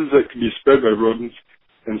diseases that can be spread by rodents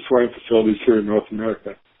in swine facilities here in North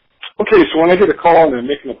America. Okay, so when I get a call and I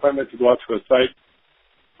make an appointment to go out to a site,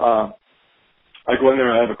 I go in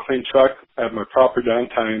there, I have a clean truck, I have my proper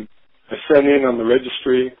downtime, I send in on the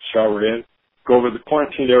registry, shower in, go over to the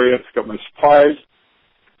quarantine area, pick up my supplies,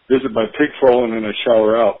 visit my pig troll, and then I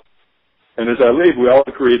shower out. And as I leave, we all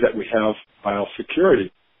agree that we have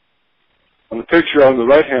biosecurity. On the picture on the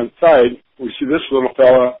right-hand side, we see this little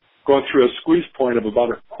fella going through a squeeze point of about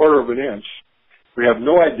 1/4 of an inch. We have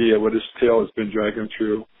no idea what his tail has been dragging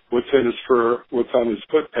through, what's in his fur, what's on his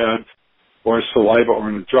foot pads, or his saliva, or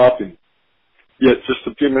in a dropping. Yet, just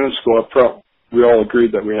a few minutes ago up front, we all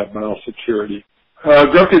agreed that we have biosecurity.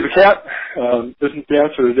 Grumpy the cat isn't the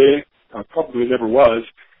answer today. Probably never was.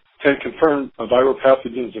 10 confirmed viral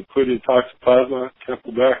pathogens, including Toxoplasma,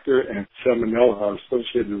 Campylobacter, and Salmonella, are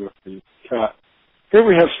associated with the cat. Here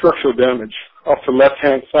we have structural damage. Off the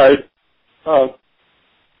left-hand side,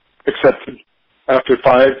 accepted. After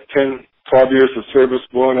 5, 10, 12 years of service,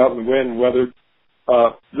 blowing out in the wind and weathered,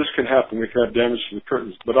 this can happen. We can have damage to the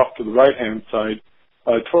curtains. But off to the right-hand side,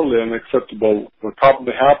 totally unacceptable. What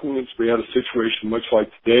probably happened is we had a situation much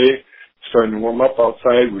like today, starting to warm up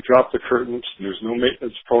outside. We dropped the curtains. There's no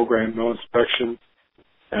maintenance program, no inspection.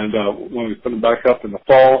 And when we put them back up in the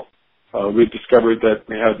fall, we discovered that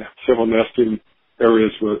we had several nesting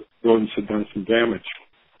areas where rodents had done some damage.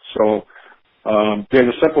 So being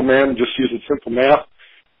a simple man, just using simple math,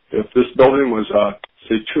 if this building was,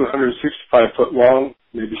 say, 265 foot long,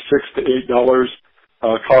 maybe $6 to $8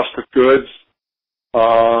 cost of goods,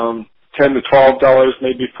 $10 to $12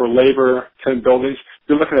 maybe for labor, 10 buildings,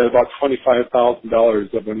 you're looking at about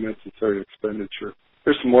 $25,000 of unnecessary expenditure.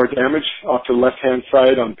 There's some more damage off to the left-hand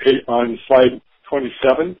side on slide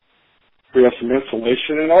 27. We have some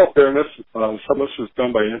insulation. In all fairness, some of this was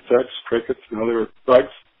done by insects, crickets, and other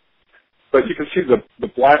bugs. But you can see the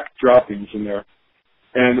black droppings in there.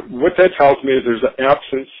 And what that tells me is there's an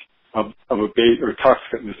absence of a bait or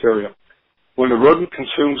toxicant in this area. When a rodent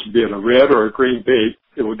consumes, be it a red or a green bait,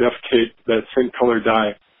 it will defecate that same color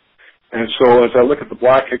dye. And so as I look at the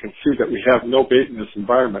black, I can see that we have no bait in this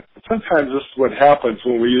environment. But sometimes this is what happens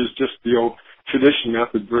when we use just the old tradition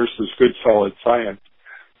method versus good solid science.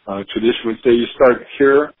 Tradition would say you start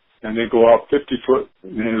here and then go out 50 foot,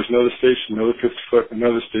 and then there's another station, another 50 foot,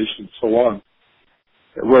 another station, and so on.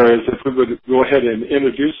 Whereas if we would go ahead and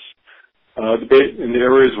introduce the bait in the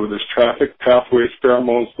areas where there's traffic, pathways,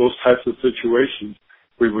 pheromones, those types of situations,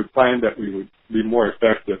 we would find that we would be more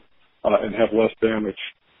effective and have less damage.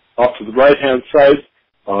 Off to the right-hand side,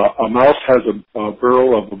 a mouse has a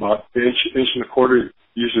burrow of about an inch and a quarter,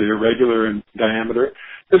 usually irregular in diameter.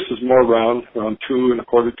 This is more round, around 2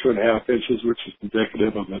 1/4, 2.5 inches, which is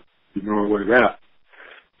indicative of the Norway rat.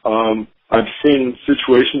 I've seen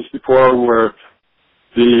situations before where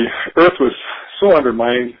the earth was so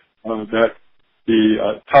undermined that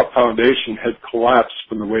the top foundation had collapsed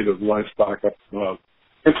from the weight of the livestock up above.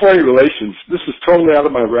 Employee relations, this is totally out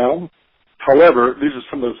of my realm. However, these are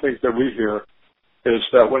some of the things that we hear, is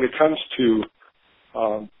that when it comes to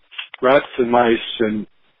rats and mice and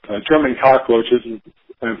German cockroaches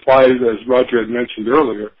and flies, as Roger had mentioned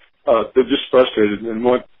earlier, they're just frustrated and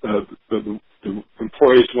want the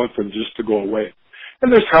employees want them just to go away.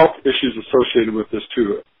 And there's health issues associated with this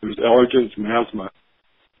too. There's allergens and asthma.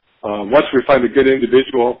 Once we find a good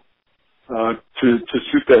individual to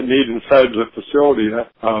suit that need inside the facility,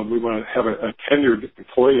 we want to have a tenured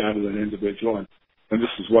employee out of that individual. And this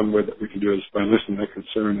is one way that we can do is by listening to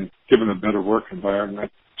concern and giving a better work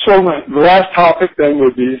environment. So the last topic then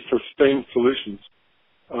would be sustained solutions.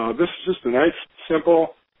 This is just a nice,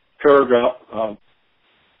 simple paragraph.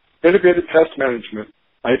 Integrated pest management,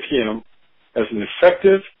 IPM, as an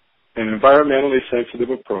effective and environmentally sensitive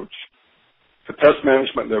approach to pest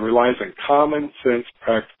management that relies on common sense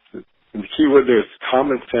practices. And the key word there is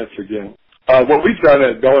common sense again. What we've done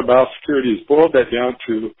at Beller Biosecurity is boiled that down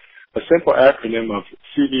to a simple acronym of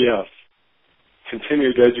CVS,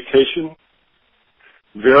 continued education,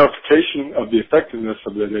 verification of the effectiveness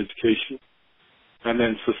of that education, and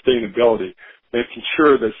then sustainability, making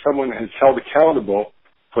sure that someone is held accountable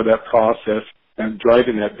for that process and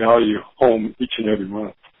driving that value home each and every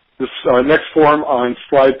month. This next form on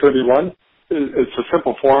slide 31, it's a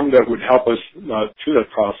simple form that would help us through that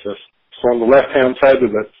process. So on the left-hand side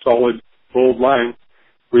of that solid bold line,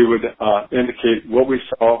 we would indicate what we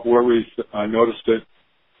saw, where we noticed it,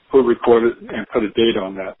 who recorded, and put a date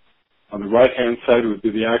on that. On the right-hand side would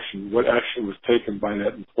be the action. What action was taken by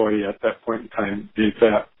that employee at that point in time, date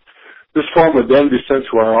that. This form would then be sent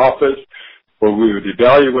to our office where we would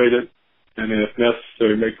evaluate it and then, if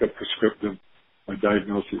necessary, make a prescriptive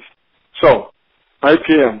diagnosis. So,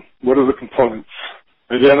 IPM, what are the components?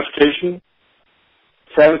 Identification,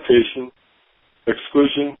 sanitation,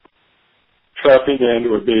 exclusion, trapping, and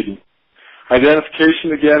or baiting.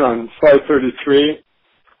 Identification, again, on slide 33.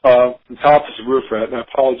 The top is a roof rat, and I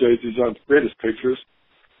apologize, these aren't the greatest pictures,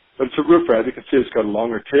 but it's a roof rat. You can see it's got a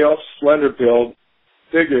longer tail, slender build,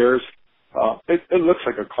 big ears. It looks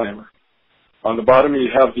like a climber. On the bottom, you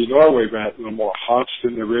have the Norway rat, a little more haunched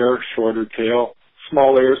in the rear, shorter tail,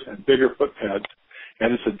 small ears, and bigger foot pads.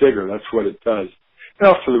 And it's a digger. That's what it does. And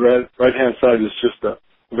off to the right-hand side is just a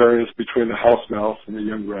variance between the house mouse and the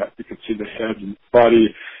young rat. You can see the head and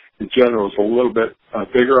body in general is a little bit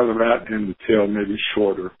bigger on the rat and the tail maybe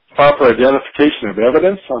shorter. Proper identification of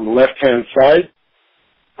evidence on the left-hand side.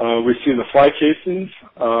 We see the fly casings.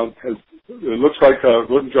 It looks like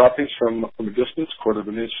rodent droppings from a distance,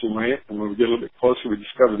 1/4 inch in length, and when we get a little bit closer, we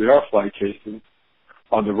discover they are fly casings.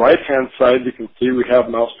 On the right-hand side, you can see we have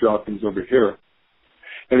mouse droppings over here.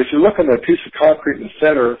 And if you look on that piece of concrete in the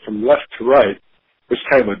center from left to right, there's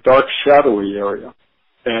kind of a dark, shadowy area.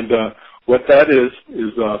 And what that is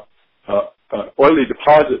oily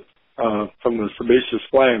deposit from the sebaceous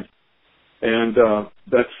gland. And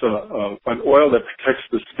that's an oil that protects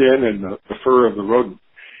the skin and the fur of the rodent.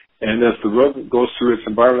 And as the rodent goes through its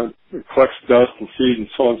environment, it collects dust and seed and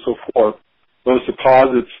so on and so forth. Those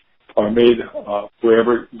deposits are made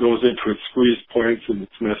wherever it goes into its squeeze points in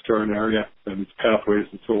its nestern area and its pathways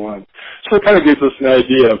and so on. So it kind of gives us an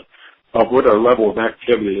idea of what our level of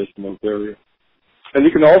activity is in those areas. And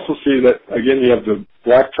you can also see that, again, you have the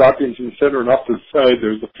black droppings in the center, and off to the side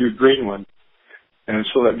there's a few green ones. And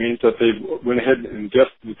so that means that they went ahead and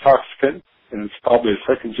ingested the toxicant, and it's probably a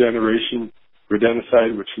second generation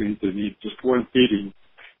rodenticide, which means they need just one feeding,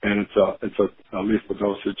 and it's a lethal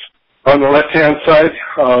dosage. On the left-hand side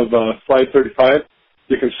of slide 35,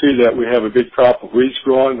 you can see that we have a big crop of weeds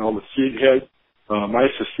growing, all the seed heads.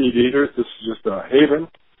 Mice are seed eaters. This is just a haven.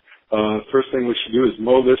 First thing we should do is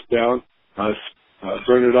mow this down,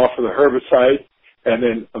 burn it off with a herbicide, and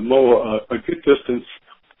then mow a good distance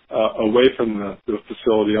away from the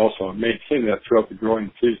facility also, and maintain that throughout the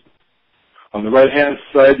growing season. On the right-hand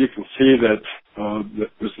side, you can see that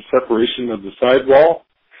there's a separation of the sidewall,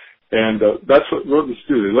 and that's what rodents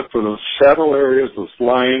do. They look for those shadow areas, those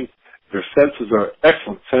lines. Their senses are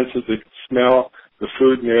excellent senses. They can smell the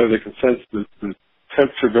food in there. They can sense the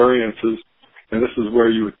temperature variances, and this is where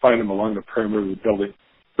you would find them along the perimeter of the building.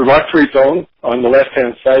 The rock-free zone, on the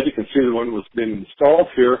left-hand side, you can see the one was being installed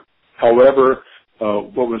here. However,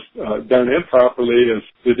 what was done improperly is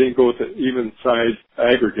they didn't go with an even size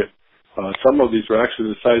aggregate. Some of these were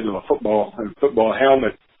actually the size of a football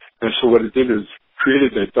helmet, and so what it did is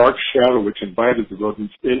created a dark shadow which invited the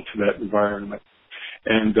rodents into that environment,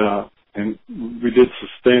 and we did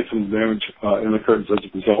sustain some damage in the curtains as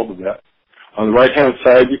a result of that. On the right-hand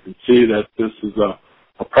side, you can see that this is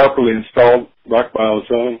a properly installed rock bile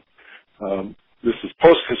zone. This is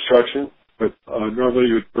post-construction, but normally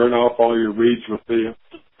you would burn off all your weeds with the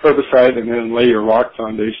herbicide and then lay your rock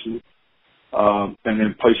foundation, and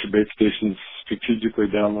then place your bait stations strategically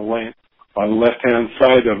down the lane. On the left-hand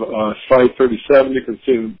side of slide 37, you can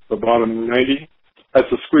see the bottom 90. That's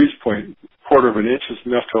a squeeze point. 1/4 of an inch is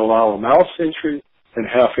enough to allow a mouse entry, and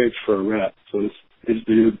 1/2 inch for a rat. So this is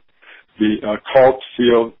the caulked,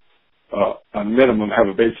 sealed, a minimum, have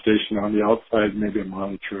a bait station on the outside, maybe a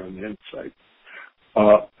monitor on the inside.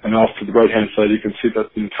 And off to the right-hand side, you can see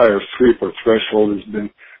that the entire sweep or threshold has been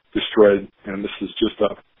destroyed, and this is just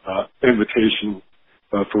an invitation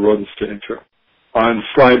for rodents to enter. On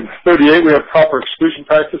slide 38, we have proper exclusion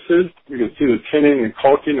practices. You can see the tinning and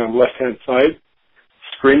caulking on the left-hand side.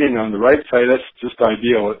 Screening on the right side, that's just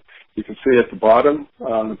ideal. You can see at the bottom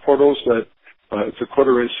on the portals that it's a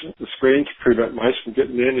 1/4 inch screen to prevent mice from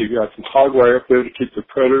getting in. You've got some hog wire up there to keep the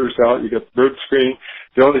predators out. You've got the bird screen.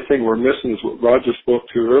 The only thing we're missing is what Roger spoke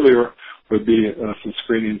to earlier would be some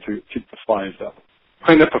screening to keep the flies out.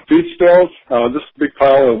 Clean up of feed spills. This big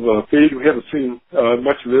pile of feed, we haven't seen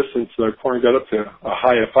much of this since corn got up to a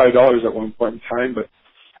high of $5 at one point in time, but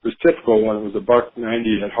it was typical when it was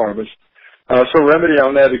 $1.90 at harvest. So remedy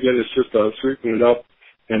on that, again, is just sweeping it up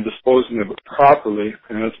and disposing of it properly,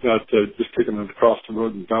 and it's not just taking it across the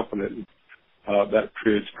road and dumping it. That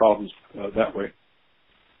creates problems that way.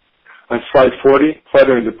 On slide 40,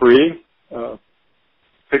 clutter and debris.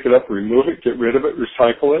 Pick it up, remove it, get rid of it,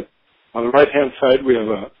 recycle it. On the right-hand side, we have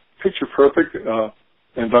a picture-perfect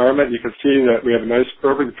environment. You can see that we have a nice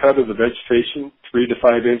perfect cut of the vegetation, 3 to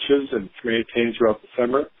 5 inches, and it's maintained throughout the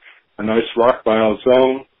summer. A nice rock bile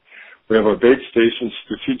zone. We have our bait stations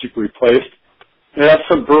strategically placed. We have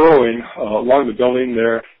some burrowing along the building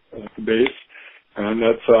there at the base, and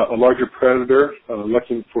that's a larger predator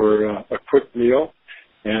looking for a quick meal.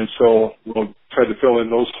 And so we'll try to fill in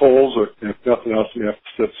those holes, or if nothing else, we have to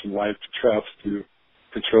set some live traps to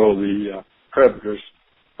control the predators.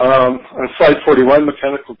 On slide 41,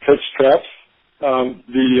 mechanical catch traps.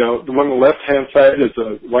 The one on the left-hand side is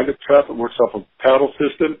a wind-up trap. It works off a paddle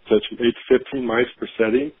system. It's 8 to 15 mice per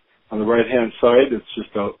setting. On the right-hand side, it's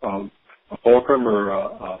just a fulcrum or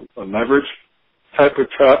a leverage type of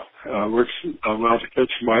trap. Works well to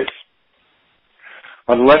catch mice.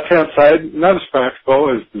 On the left-hand side, not as practical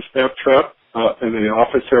as the snap trap in the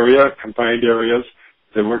office area, confined areas.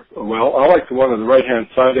 They work well. I like the one on the right-hand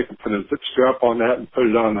side. I can put a zip strap on that and put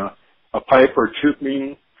it on a pipe or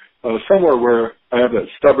tubing somewhere where I have that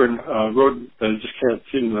stubborn rodent that I just can't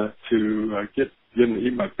seem to get him to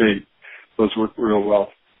eat my bait. Those work real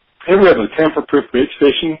well. Here we have a tamper-proof bait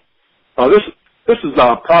station. This is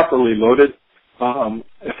properly loaded.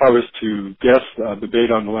 If I was to guess, the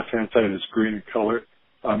bait on the left-hand side is green in color,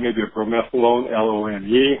 maybe a bromethalone,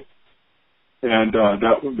 LONE, and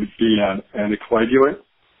that would be an anticoagulant.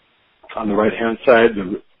 On the right-hand side,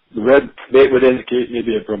 the red bait would indicate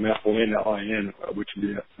maybe a bromethalane, LIN, which would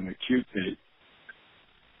be an acute bait.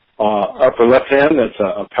 Upper left-hand, that's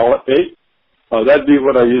a pellet bait. That'd be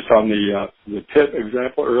what I used on the pit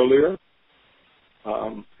example earlier.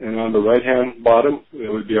 And on the right-hand bottom,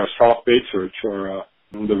 it would be our soft baits, which are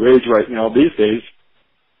the rage right now these days.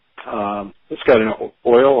 It's got an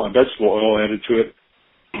oil, a vegetable oil added to it,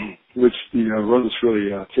 which the rodents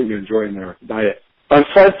really seem to enjoy in their diet. On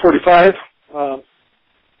slide 45,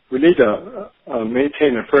 we need to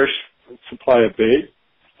maintain a fresh supply of bait.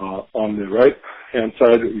 On the right-hand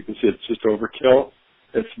side, you can see it's just overkill.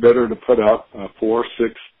 It's better to put out 4,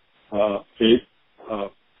 6, 8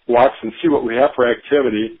 blocks and see what we have for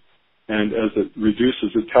activity. And as it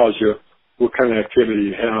reduces, it tells you what kind of activity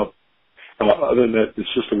you have. Other than that,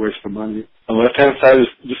 it's just a waste of money. On the left-hand side is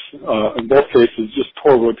just, in both cases, just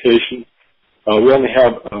poor rotation. We only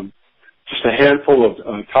have just a handful of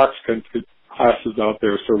toxicant classes out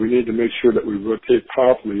there, so we need to make sure that we rotate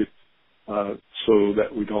properly so that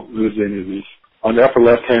we don't lose any of these. On the upper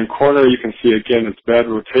left-hand corner, you can see, again, it's bad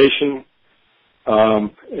rotation.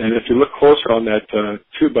 And if you look closer on that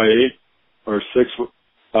 2x8 or 6,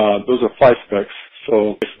 those are fly specks,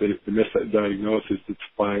 so they miss that diagnosis, it's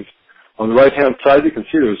flies. On the right-hand side, you can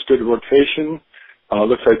see there's good rotation.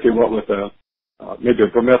 Looks like they went with maybe a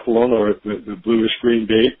bromethalone or the bluish-green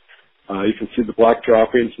bait. You can see the black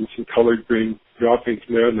droppings and some colored green droppings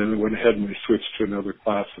there, and then they went ahead and they switched to another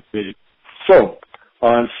class of bait. So,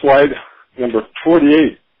 on slide number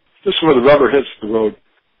 48, this is where the rubber hits the road.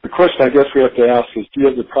 The question I guess we have to ask is, do you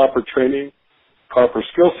have the proper training, proper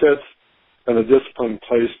skill sets, and a discipline in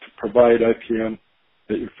place to provide IPM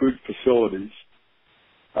at your food facilities?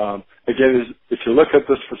 Again, if you look at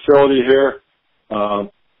this facility here,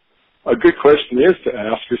 a good question is to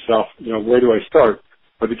ask yourself, where do I start?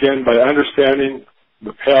 But again, by understanding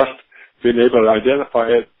the pest, being able to identify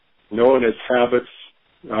it, knowing its habits,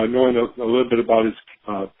 knowing a little bit about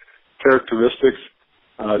its characteristics,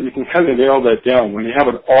 you can kind of nail that down. When you have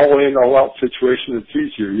an all-in, all-out situation, it's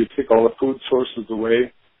easier. You take all the food sources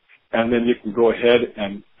away, and then you can go ahead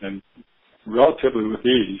and relatively with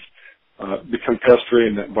ease become pest-free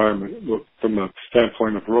in the environment from the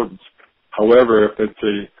standpoint of rodents. However, if it's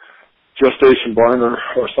a gestation barn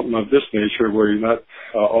or something of this nature where you're not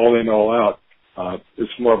all in, all out,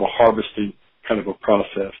 it's more of a harvesting kind of a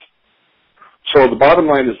process. So the bottom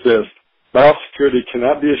line is this: biosecurity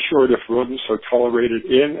cannot be assured if rodents are tolerated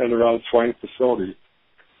in and around swine facilities.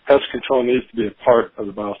 Pest control needs to be a part of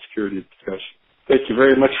the biosecurity discussion. Thank you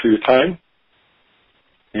very much for your time,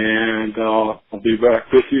 and I'll be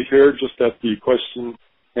back with you here just at the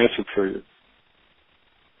question-answer period.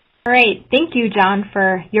 All right. Thank you, John,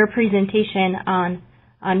 for your presentation on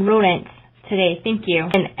rodents today. Thank you.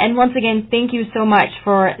 And once again, thank you so much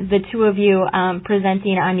for the two of you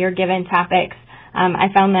presenting on your given topics. I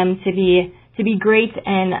found them to be great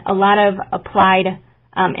and a lot of applied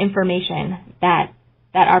information that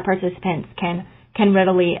our participants can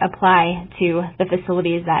readily apply to the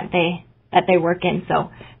facilities that they work in.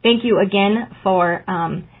 So thank you again for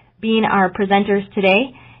being our presenters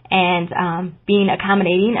today and being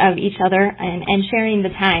accommodating of each other and sharing the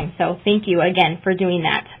time. So thank you again for doing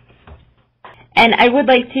that. And I would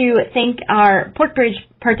like to thank our PorkBridge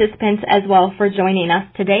participants as well for joining us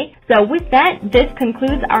today. So with that, this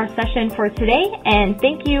concludes our session for today, and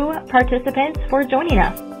thank you, participants, for joining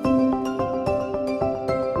us.